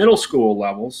and the middle school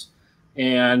levels.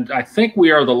 And I think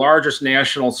we are the largest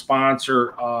national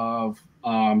sponsor of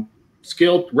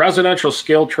residential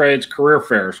skilled trades career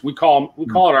fairs. We call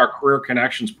it our Career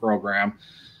Connections program.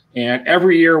 And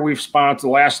every year we've sponsored,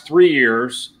 the last 3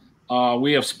 years,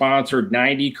 we have sponsored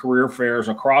 90 career fairs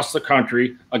across the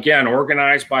country, again,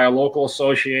 organized by a local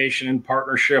association in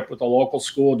partnership with a local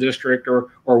school district or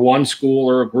one school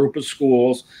or a group of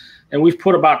schools. And we've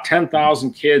put about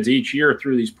 10,000 kids each year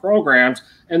through these programs.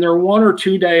 And they're 1 or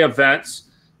 2 day events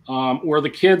where the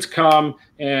kids come,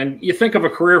 and you think of a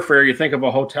career fair, you think of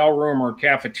a hotel room or a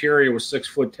cafeteria with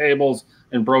 6-foot tables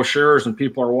and brochures, and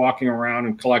people are walking around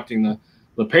and collecting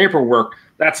the paperwork.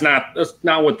 That's not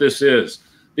what this is.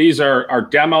 These are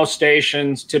demo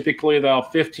stations. Typically, they'll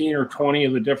have 15 or 20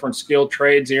 of the different skilled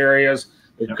trades areas.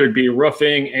 It could be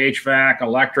roofing, HVAC,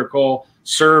 electrical,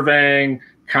 surveying,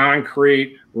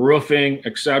 concrete, roofing,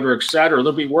 et cetera, et cetera.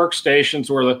 There'll be workstations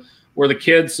where the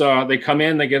kids, they come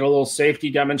in, they get a little safety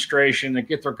demonstration, they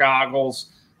get their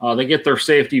goggles, they get their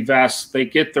safety vests, they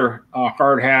get their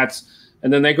hard hats,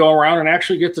 and then they go around and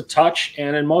actually get to touch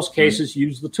and in most cases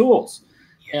use the tools.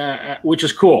 Which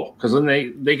is cool, because then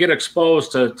they get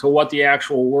exposed to what the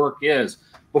actual work is.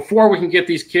 Before we can get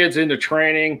these kids into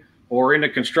training or into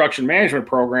construction management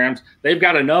programs, they've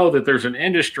got to know that there's an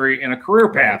industry and a career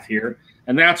path here,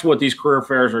 and that's what these career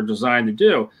fairs are designed to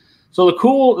do. So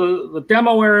the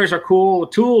demo areas are cool,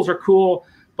 the tools are cool,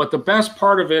 but the best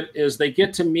part of it is they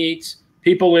get to meet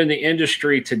people in the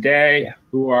industry today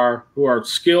who are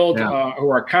skilled, who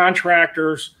are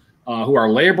contractors, who are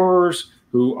laborers,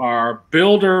 who are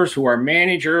builders, who are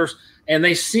managers, and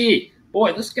they see,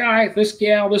 boy, this guy, this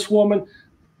gal, this woman,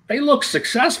 they look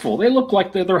successful. They look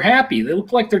like they're happy. They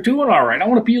look like they're doing all right. I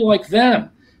want to be like them.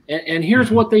 And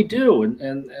here's what they do.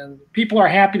 And people are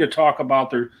happy to talk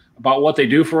about what they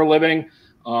do for a living.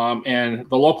 And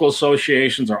the local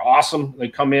associations are awesome. They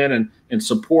come in and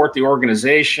support the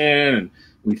organization, and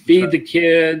we feed the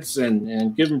kids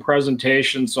and give them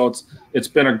presentations. So it's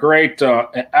been a great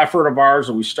effort of ours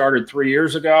that we started 3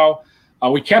 years ago.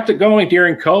 We kept it going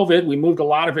during COVID. We moved a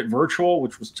lot of it virtual,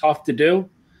 which was tough to do.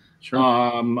 Sure.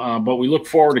 But we look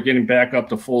forward to getting back up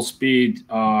to full speed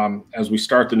as we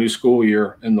start the new school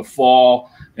year in the fall.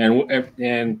 And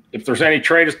if there's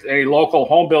any local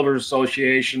home builders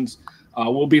associations,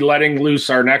 we'll be letting loose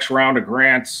our next round of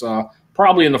grants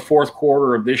probably in the fourth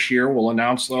quarter of this year. We'll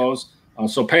announce those.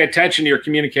 So pay attention to your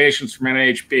communications from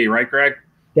NHB, right, Greg?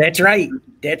 That's right.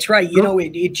 That's right. You know,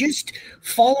 it just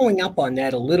following up on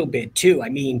that a little bit too. I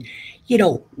mean, you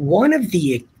know, one of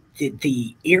the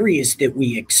areas that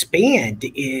we expand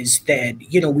is that,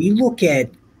 you know, we look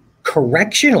at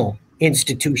correctional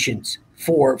institutions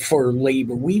for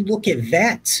labor. We look at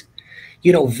vets.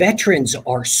 You know, veterans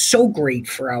are so great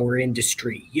for our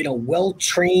industry, you know,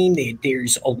 well-trained.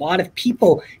 There's a lot of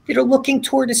people that are looking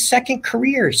toward a second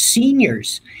career,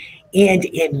 seniors. And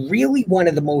really one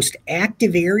of the most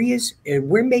active areas, and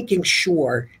we're making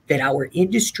sure that our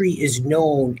industry is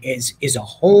known as a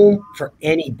home for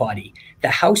anybody. The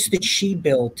house that she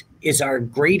built is our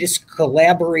greatest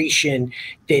collaboration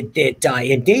and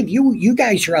Dave, you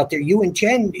guys are out there, you and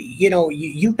Jen, you know,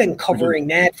 you've been covering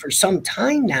that for some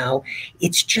time now.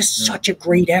 It's just such a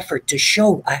great effort to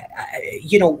show,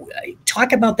 you know,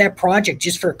 talk about that project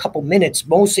just for a couple minutes,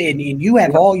 mostly, and you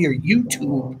have all your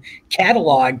YouTube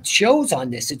catalog shows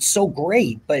on this. It's so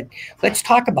great, but let's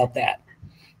talk about that.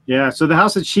 Yeah, so the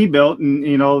house that she built, and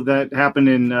you know, that happened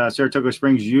in Saratoga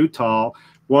Springs, Utah,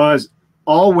 was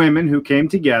all women who came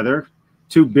together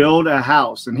to build a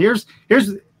house. And here's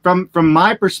from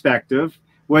my perspective,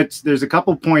 there's a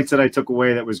couple points that I took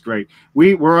away that was great.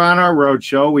 We were on our road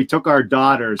show. We took our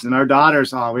daughters, and our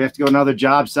daughters, oh, we have to go to another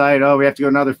job site. Oh, we have to go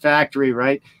to another factory,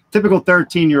 right? Typical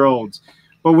 13-year-olds.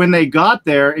 But when they got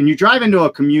there, and you drive into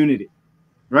a community,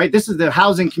 right? This is the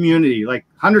housing community, like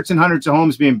hundreds and hundreds of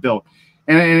homes being built.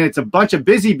 And it's a bunch of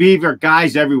busy beaver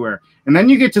guys everywhere. And then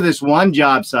you get to this one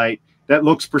job site that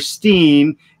looks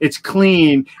pristine, it's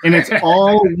clean, and it's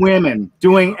all women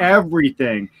doing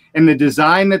everything. And the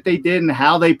design that they did and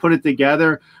how they put it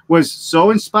together was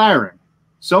so inspiring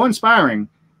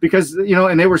because, you know,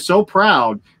 and they were so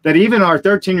proud that even our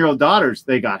 13-year-old daughters,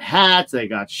 they got hats, they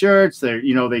got shirts,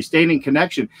 they stayed in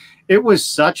connection. It was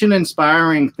such an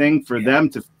inspiring thing for them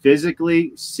to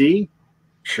physically see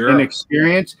and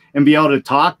experience and be able to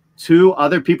talk to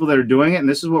other people that are doing it. And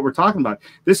this is what we're talking about.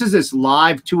 This is this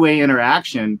live two-way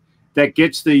interaction that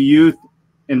gets the youth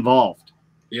involved.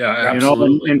 Yeah, absolutely.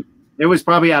 You know, and it was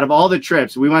probably out of all the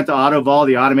trips, we went to Autovol,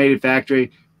 the automated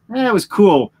factory. It was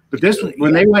cool. But this,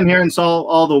 when they went here and saw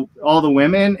all the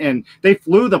women, and they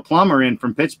flew the plumber in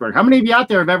from Pittsburgh. How many of you out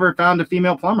there have ever found a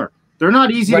female plumber? They're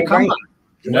not easy to come by.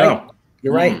 No,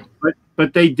 you're right.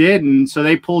 But they did, and so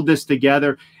they pulled this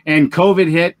together. And COVID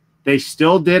hit. They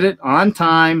still did it on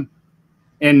time,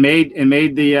 and made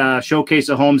the showcase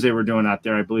of homes they were doing out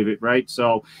there. I believe it, right?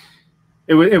 So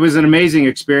it was an amazing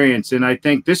experience. And I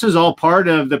think this is all part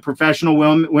of the Professional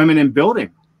Women in Building.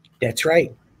 That's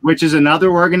right. Which is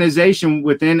another organization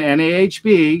within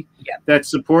NAHB that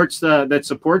supports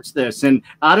this. And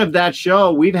out of that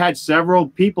show, we've had several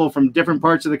people from different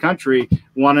parts of the country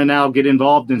want to now get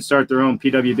involved and start their own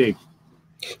PWB.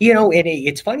 You know, and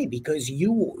it's funny because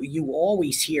you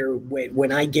always hear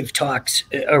when I give talks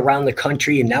around the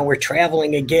country, and now we're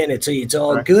traveling again. It's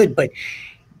all right. Good, but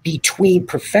between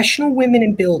Professional Women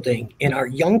in Building and our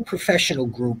young professional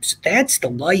groups, that's the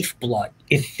lifeblood.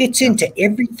 It fits into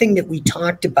everything that we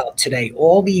talked about today,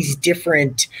 all these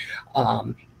different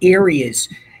areas.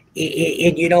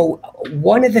 And, you know,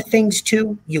 one of the things,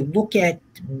 too, you look at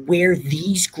where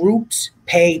these groups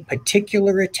pay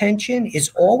particular attention is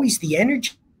always the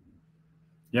energy.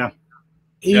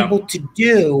 Able to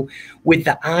do with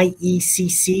the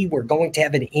IECC. We're going to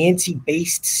have an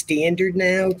ANSI-based standard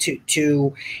now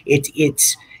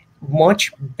it's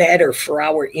much better for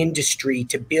our industry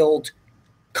to build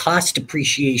cost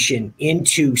appreciation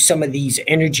into some of these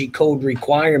energy code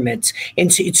requirements.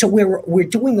 And so we're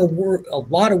doing a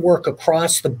lot of work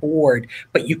across the board,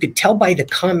 but you could tell by the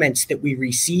comments that we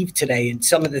received today and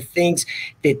some of the things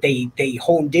that they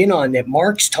honed in on that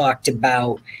Mark's talked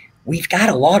about. We've got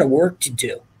a lot of work to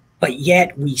do, but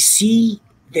yet we see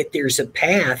that there's a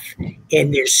path,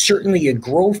 and there's certainly a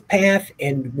growth path,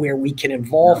 and where we can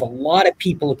involve a lot of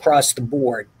people across the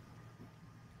board.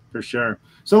 For sure.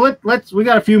 So we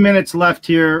got a few minutes left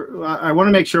here. I want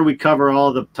to make sure we cover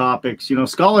all the topics. You know,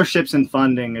 scholarships and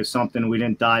funding is something we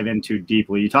didn't dive into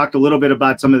deeply. You talked a little bit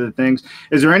about some of the things.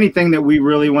 Is there anything that we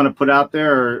really want to put out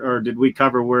there, or did we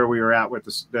cover where we were at with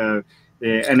the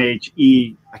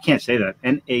NHE? I can't say that.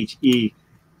 NHE.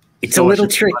 It's a little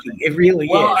tricky. It really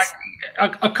is.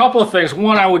 A couple of things.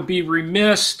 One, I would be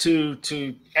remiss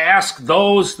to ask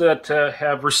those that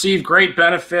have received great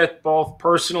benefit, both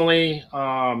personally,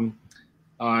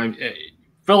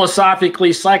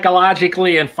 philosophically,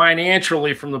 psychologically, and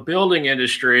financially from the building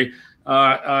industry.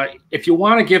 If you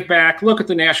want to give back, look at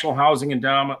the National Housing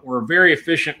Endowment. We're a very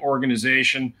efficient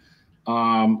organization.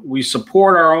 We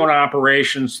support our own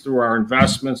operations through our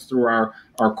investments, through our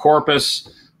corpus,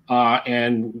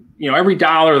 and you know, every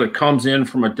dollar that comes in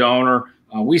from a donor,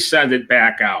 we send it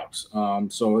back out.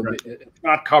 So it's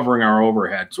not covering our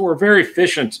overhead. So we're a very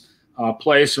efficient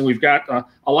place, and we've got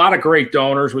a lot of great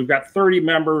donors. We've got 30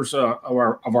 members of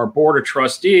our board of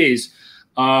trustees.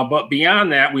 But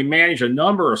beyond that, we manage a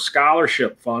number of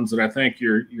scholarship funds that I think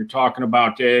you're talking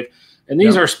about, Dave. And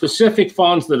these are specific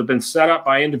funds that have been set up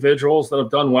by individuals that have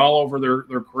done well over their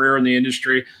career in the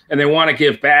industry, and they want to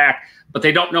give back, but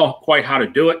they don't know quite how to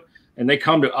do it. And they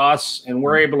come to us, and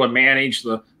we're able to manage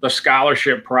the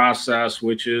scholarship process,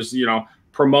 which is, you know,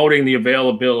 promoting the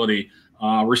availability,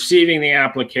 receiving the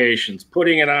applications,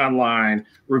 putting it online,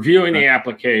 reviewing the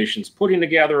applications, putting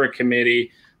together a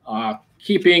committee,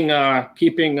 keeping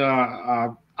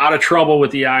out of trouble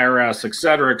with the IRS, et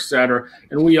cetera, et cetera.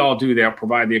 And we all do that,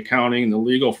 provide the accounting and the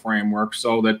legal framework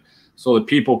so that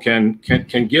people can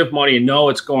give money and know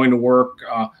it's going to work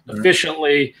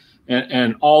efficiently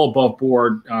and all above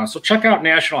board. So check out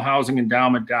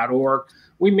nationalhousingendowment.org.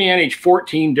 We manage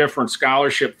 14 different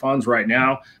scholarship funds right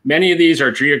now. Many of these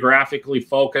are geographically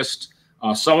focused.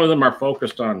 Some of them are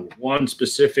focused on one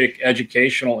specific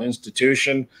educational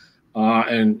institution,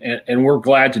 and we're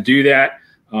glad to do that.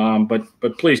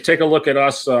 But please take a look at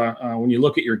us when you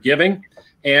look at your giving.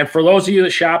 And for those of you that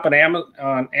shop on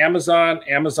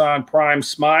Amazon Prime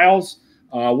Smiles,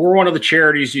 we're one of the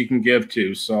charities you can give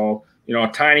to. So, you know,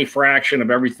 a tiny fraction of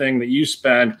everything that you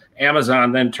spend,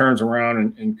 Amazon then turns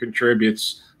around and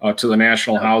contributes to the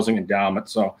National Housing Endowment.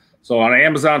 So on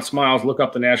Amazon Smiles, look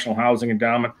up the National Housing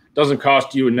Endowment. Doesn't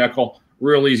cost you a nickel.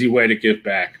 Real easy way to give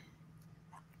back.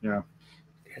 Yeah.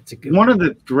 One of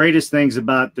the greatest things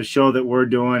about the show that we're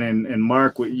doing, and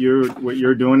Mark, what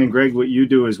you're doing, and Greg, what you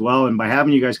do as well, and by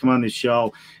having you guys come on this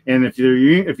show, and if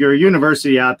you're a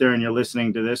university out there and you're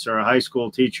listening to this, or a high school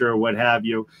teacher or what have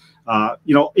you,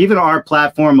 you know, even our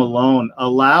platform alone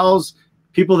allows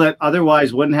people that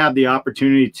otherwise wouldn't have the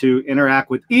opportunity to interact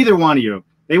with either one of you.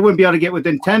 They wouldn't be able to get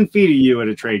within 10 feet of you at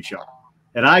a trade show.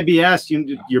 At IBS,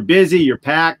 you're busy, you're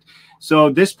packed.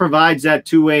 So this provides that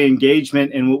two-way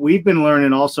engagement. And what we've been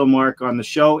learning also, Mark, on the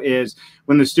show is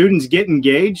when the students get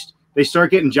engaged, they start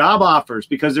getting job offers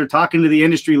because they're talking to the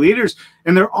industry leaders,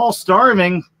 and they're all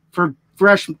starving for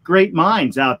fresh, great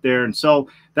minds out there. And so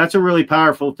that's a really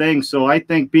powerful thing. So I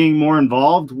think being more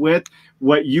involved with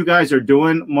what you guys are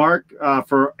doing, Mark,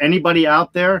 for anybody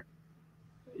out there,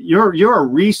 you're a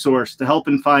resource to help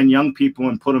and find young people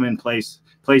and put them in place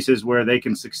places where they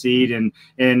can succeed.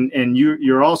 And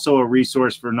you're also a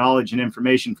resource for knowledge and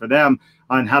information for them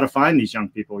on how to find these young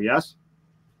people. Yes.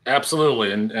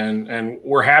 Absolutely. And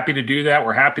we're happy to do that.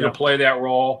 We're happy to play that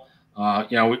role.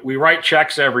 We write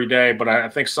checks every day, but I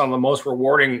think some of the most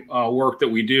rewarding work that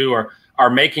we do are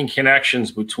making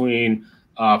connections between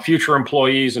future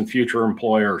employees and future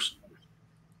employers.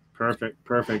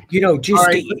 Perfect.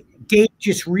 Just Dave,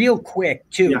 just real quick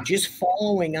too, just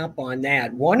following up on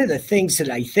that. One of the things that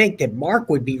I think that Mark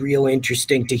would be real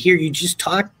interesting to hear you just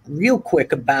talk real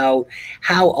quick about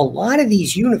how a lot of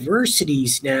these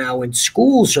universities now and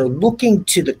schools are looking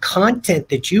to the content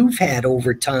that you've had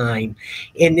over time,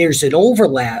 and there's an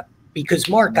overlap. Because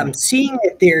Mark, I'm seeing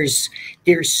that there's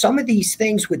some of these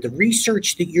things with the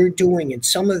research that you're doing and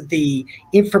some of the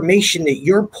information that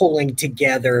you're pulling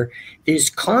together. There's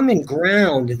common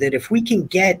ground that if we can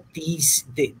get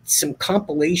some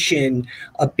compilation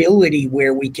ability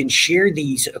where we can share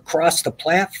these across the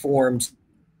platforms.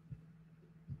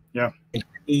 Yeah.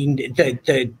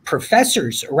 The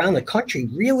professors around the country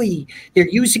really, they're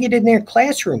using it in their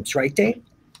classrooms, right, Dave?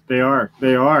 They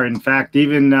are. In fact,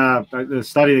 even the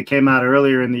study that came out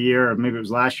earlier in the year, or maybe it was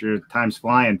last year, time's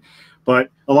flying, but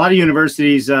a lot of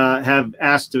universities have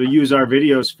asked to use our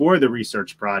videos for the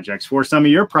research projects, for some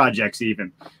of your projects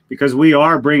even, because we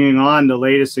are bringing on the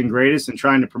latest and greatest and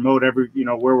trying to promote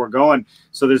where we're going.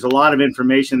 So there's a lot of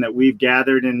information that we've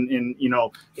gathered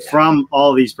from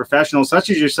all these professionals, such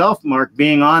as yourself, Mark,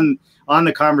 being on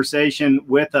the conversation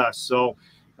with us. So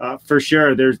for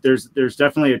sure, there's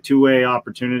definitely a two-way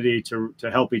opportunity to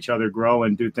help each other grow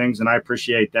and do things, and I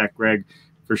appreciate that, Greg,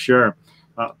 for sure.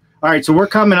 All right, so we're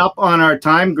coming up on our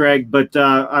time, Greg, but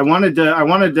I wanted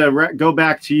to go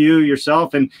back to you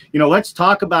yourself, and let's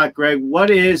talk about, Greg, what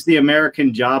is the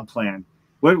American Job Plan?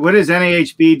 What is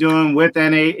NAHB doing with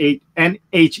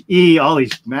NHE? All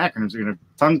these acronyms are going to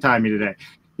tongue tie me today.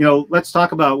 Let's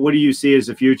talk about what do you see as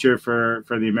the future for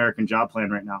the American Job Plan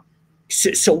right now?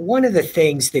 So one of the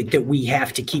things that we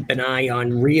have to keep an eye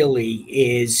on really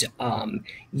is,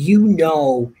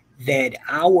 that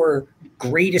our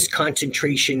greatest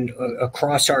concentration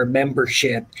across our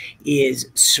membership is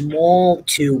small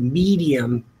to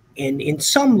medium and in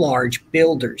some large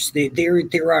builders.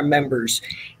 They're our members,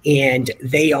 and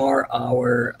they are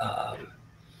our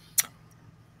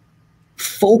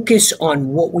focus on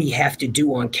what we have to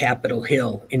do on Capitol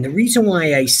Hill. And the reason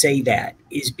why I say that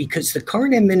is because the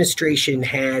current administration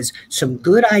has some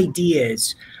good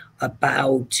ideas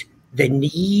about the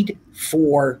need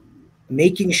for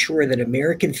making sure that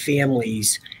American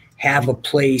families have a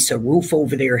place, a roof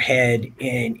over their head,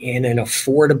 and an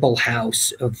affordable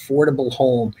house, affordable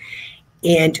home.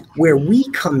 And where we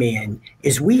come in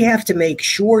is we have to make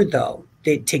sure, though,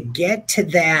 that to get to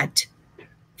that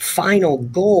final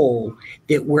goal,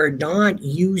 that we're not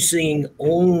using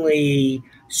only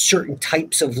certain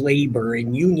types of labor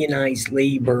and unionized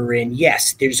labor. And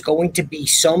yes, there's going to be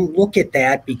some look at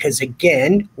that because,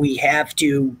 again, we have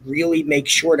to really make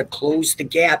sure to close the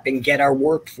gap and get our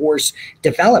workforce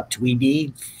developed. We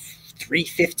need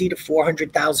 350 to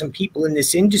 400,000 people in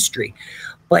this industry.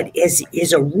 But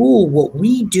as a rule, what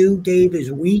we do, Dave,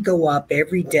 is we go up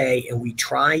every day and we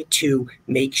try to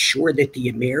make sure that the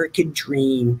American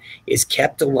dream is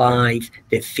kept alive,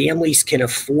 that families can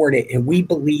afford it. And we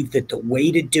believe that the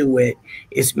way to do it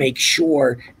is make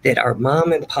sure that our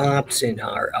mom and pops and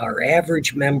our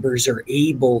average members are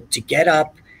able to get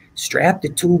up, strap the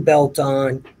tool belt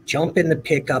on, jump in the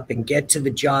pickup and get to the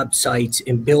job sites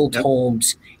and build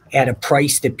homes at a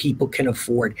price that people can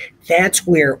afford. That's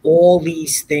where all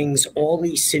these things, all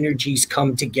these synergies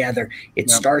come together. It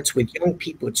starts with young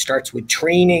people. It starts with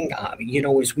training.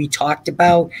 As we talked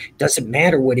about, doesn't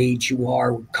matter what age you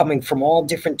are, coming from all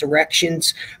different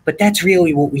directions. But that's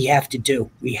really what we have to do.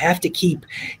 We have to keep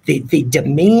the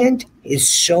demand is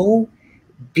so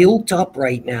built up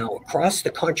right now across the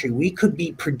country. We could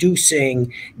be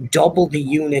producing double the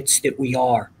units that we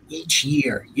are each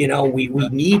year. We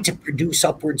need to produce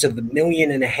upwards of 1.5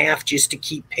 million just to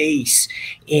keep pace.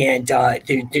 And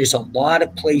there's a lot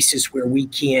of places where we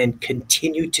can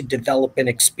continue to develop and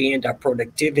expand our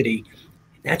productivity.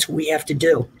 That's what we have to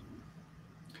do.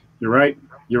 You're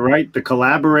right. The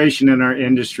collaboration in our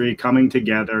industry coming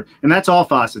together, and that's all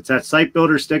facets. That's site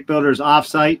builders, stick builders,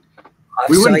 offsite.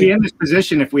 We wouldn't be in this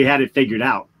position if we had it figured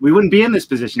out. We wouldn't be in this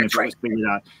position if it was figured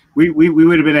out. We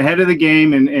would have been ahead of the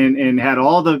game and had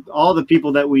all the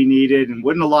people that we needed and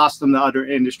wouldn't have lost them to other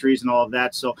industries and all of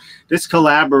that. So this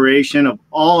collaboration of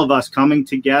all of us coming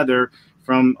together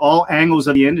from all angles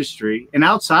of the industry and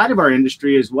outside of our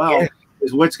industry as well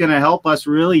is what's going to help us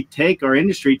really take our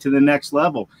industry to the next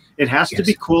level. It has to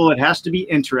be cool. It has to be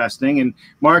interesting. And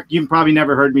Mark, you've probably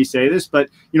never heard me say this, but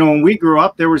when we grew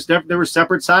up, there were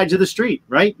separate sides of the street,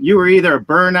 right? You were either a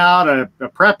burnout, a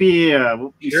preppy,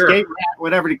 a skate rat,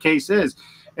 whatever the case is.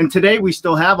 And today we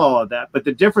still have all of that. But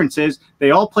the difference is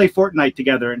they all play Fortnite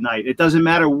together at night. It doesn't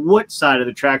matter what side of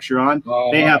the tracks you're on.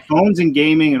 They have phones and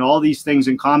gaming and all these things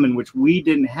in common, which we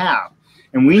didn't have.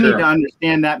 And we need to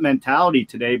understand that mentality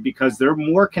today, because they're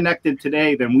more connected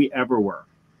today than we ever were.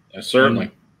 Certainly.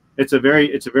 And it's a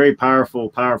very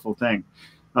powerful thing.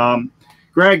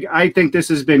 Greg, I think this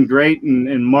has been great.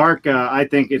 And Mark, I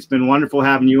think it's been wonderful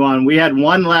having you on. We had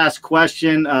one last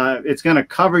question. It's going to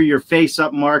cover your face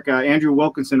up, Mark. Andrew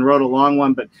Wilkinson wrote a long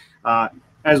one, but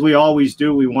as we always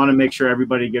do, we want to make sure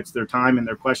everybody gets their time and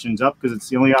their questions up, because it's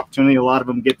the only opportunity a lot of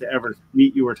them get to ever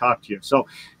meet you or talk to you. So,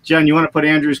 Jen, you want to put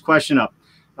Andrew's question up?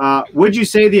 Would you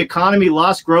say the economy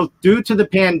lost growth due to the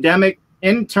pandemic?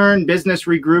 In turn, business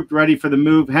regrouped, ready for the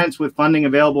move, hence with funding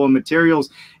available and materials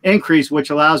increase,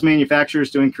 which allows manufacturers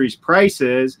to increase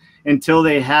prices until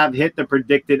they have hit the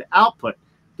predicted output.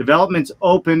 Developments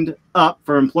opened up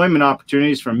for employment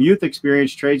opportunities from youth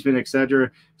experience, tradesmen,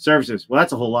 etc. services. Well,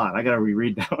 that's a whole lot. I got to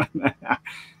reread that one.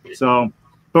 So,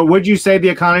 but would you say the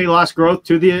economy lost growth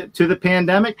to the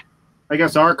pandemic? I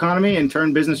guess our economy, in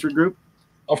turn, business regroup.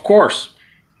 Of course.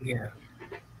 Yeah.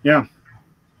 I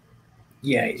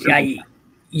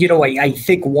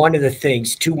think one of the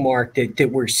things too, Mark, that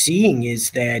we're seeing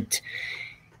is that,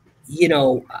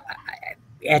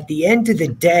 at the end of the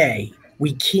day,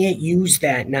 we can't use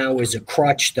that now as a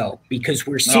crutch, though, because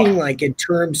we're seeing, like, in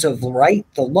terms of, the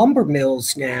lumber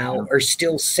mills now are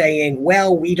still saying,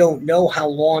 well, we don't know how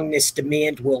long this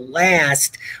demand will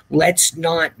last. Let's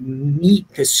not meet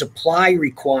the supply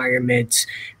requirements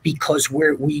because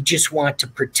we just want to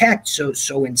protect.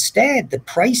 So instead, the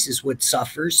price is what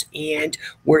suffers, and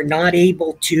we're not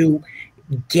able to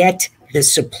get the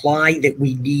supply that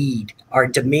we need. Our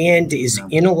demand is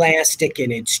inelastic,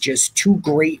 and it's just too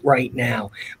great right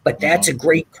now. But that's a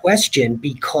great question,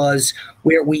 because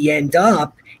where we end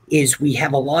up is we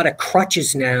have a lot of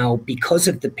crutches now because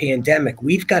of the pandemic.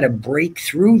 We've got to break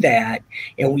through that,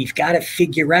 and we've got to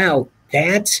figure out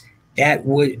that's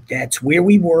where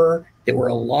we were. There were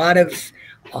a lot of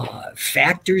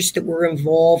factors that were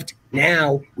involved.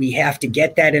 Now we have to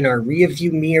get that in our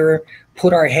rearview mirror,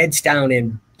 put our heads down,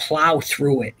 and plow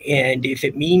through it. And if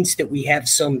it means that we have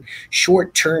some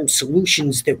short-term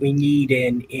solutions that we need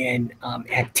and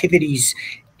activities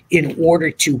in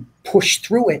order to push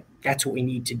through it, that's what we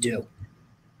need to do.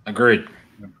 Agreed.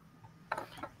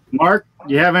 Mark,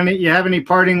 you have any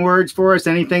parting words for us?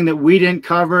 Anything that we didn't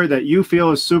cover that you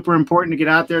feel is super important to get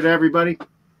out there to everybody?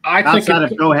 I think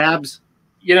outside of Go Habs.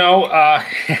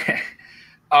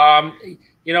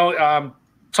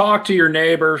 Talk to your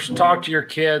neighbors, talk to your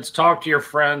kids, talk to your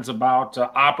friends about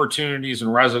opportunities in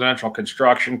residential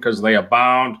construction, because they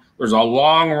abound. There's a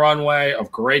long runway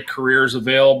of great careers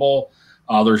available.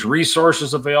 There's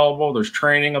resources available. There's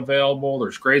training available.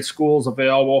 There's great schools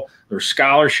available. There's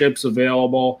scholarships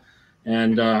available.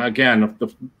 And again,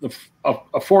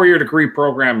 a four-year degree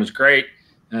program is great,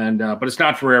 but it's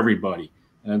not for everybody.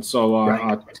 And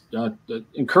so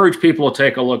encourage people to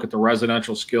take a look at the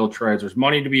residential skilled trades. There's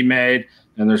money to be made,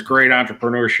 and there's great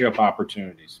entrepreneurship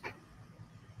opportunities.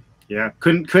 Yeah,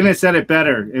 couldn't have said it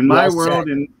better. In my world,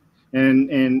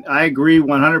 and I agree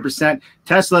 100%.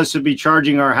 Tesla should be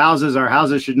charging our houses. Our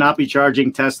houses should not be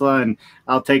charging Tesla, and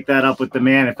I'll take that up with the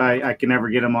man if I can ever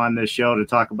get him on this show to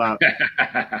talk about.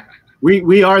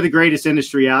 We are the greatest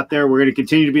industry out there. We're going to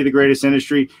continue to be the greatest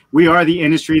industry. We are the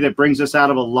industry that brings us out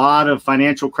of a lot of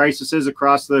financial crises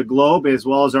across the globe, as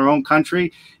well as our own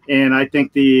country. And I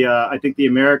think the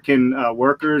American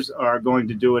workers are going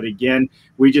to do it again.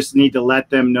 We just need to let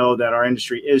them know that our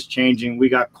industry is changing. We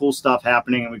got cool stuff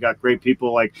happening, and we got great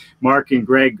people like Mark and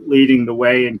Greg leading the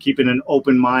way and keeping an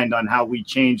open mind on how we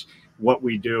change what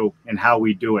we do and how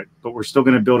we do it. But we're still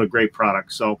going to build a great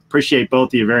product. So appreciate both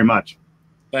of you very much.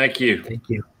 Thank you. Thank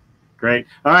you. Great.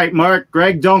 All right, Mark,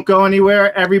 Greg, don't go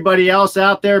anywhere. Everybody else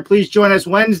out there, please join us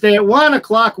Wednesday at 1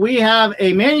 o'clock. We have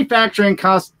a manufacturing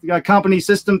company,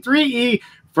 System 3E,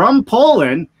 from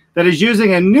Poland that is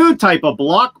using a new type of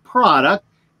block product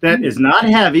that is not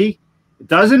heavy, it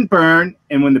doesn't burn,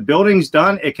 and when the building's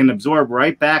done, it can absorb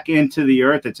right back into the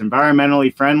earth. It's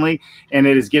environmentally friendly, and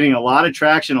it is getting a lot of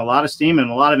traction, a lot of steam, and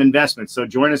a lot of investment. So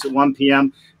join us at 1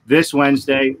 p.m. this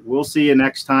Wednesday. We'll see you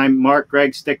next time. Mark,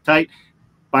 Greg, stick tight.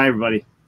 Bye, everybody.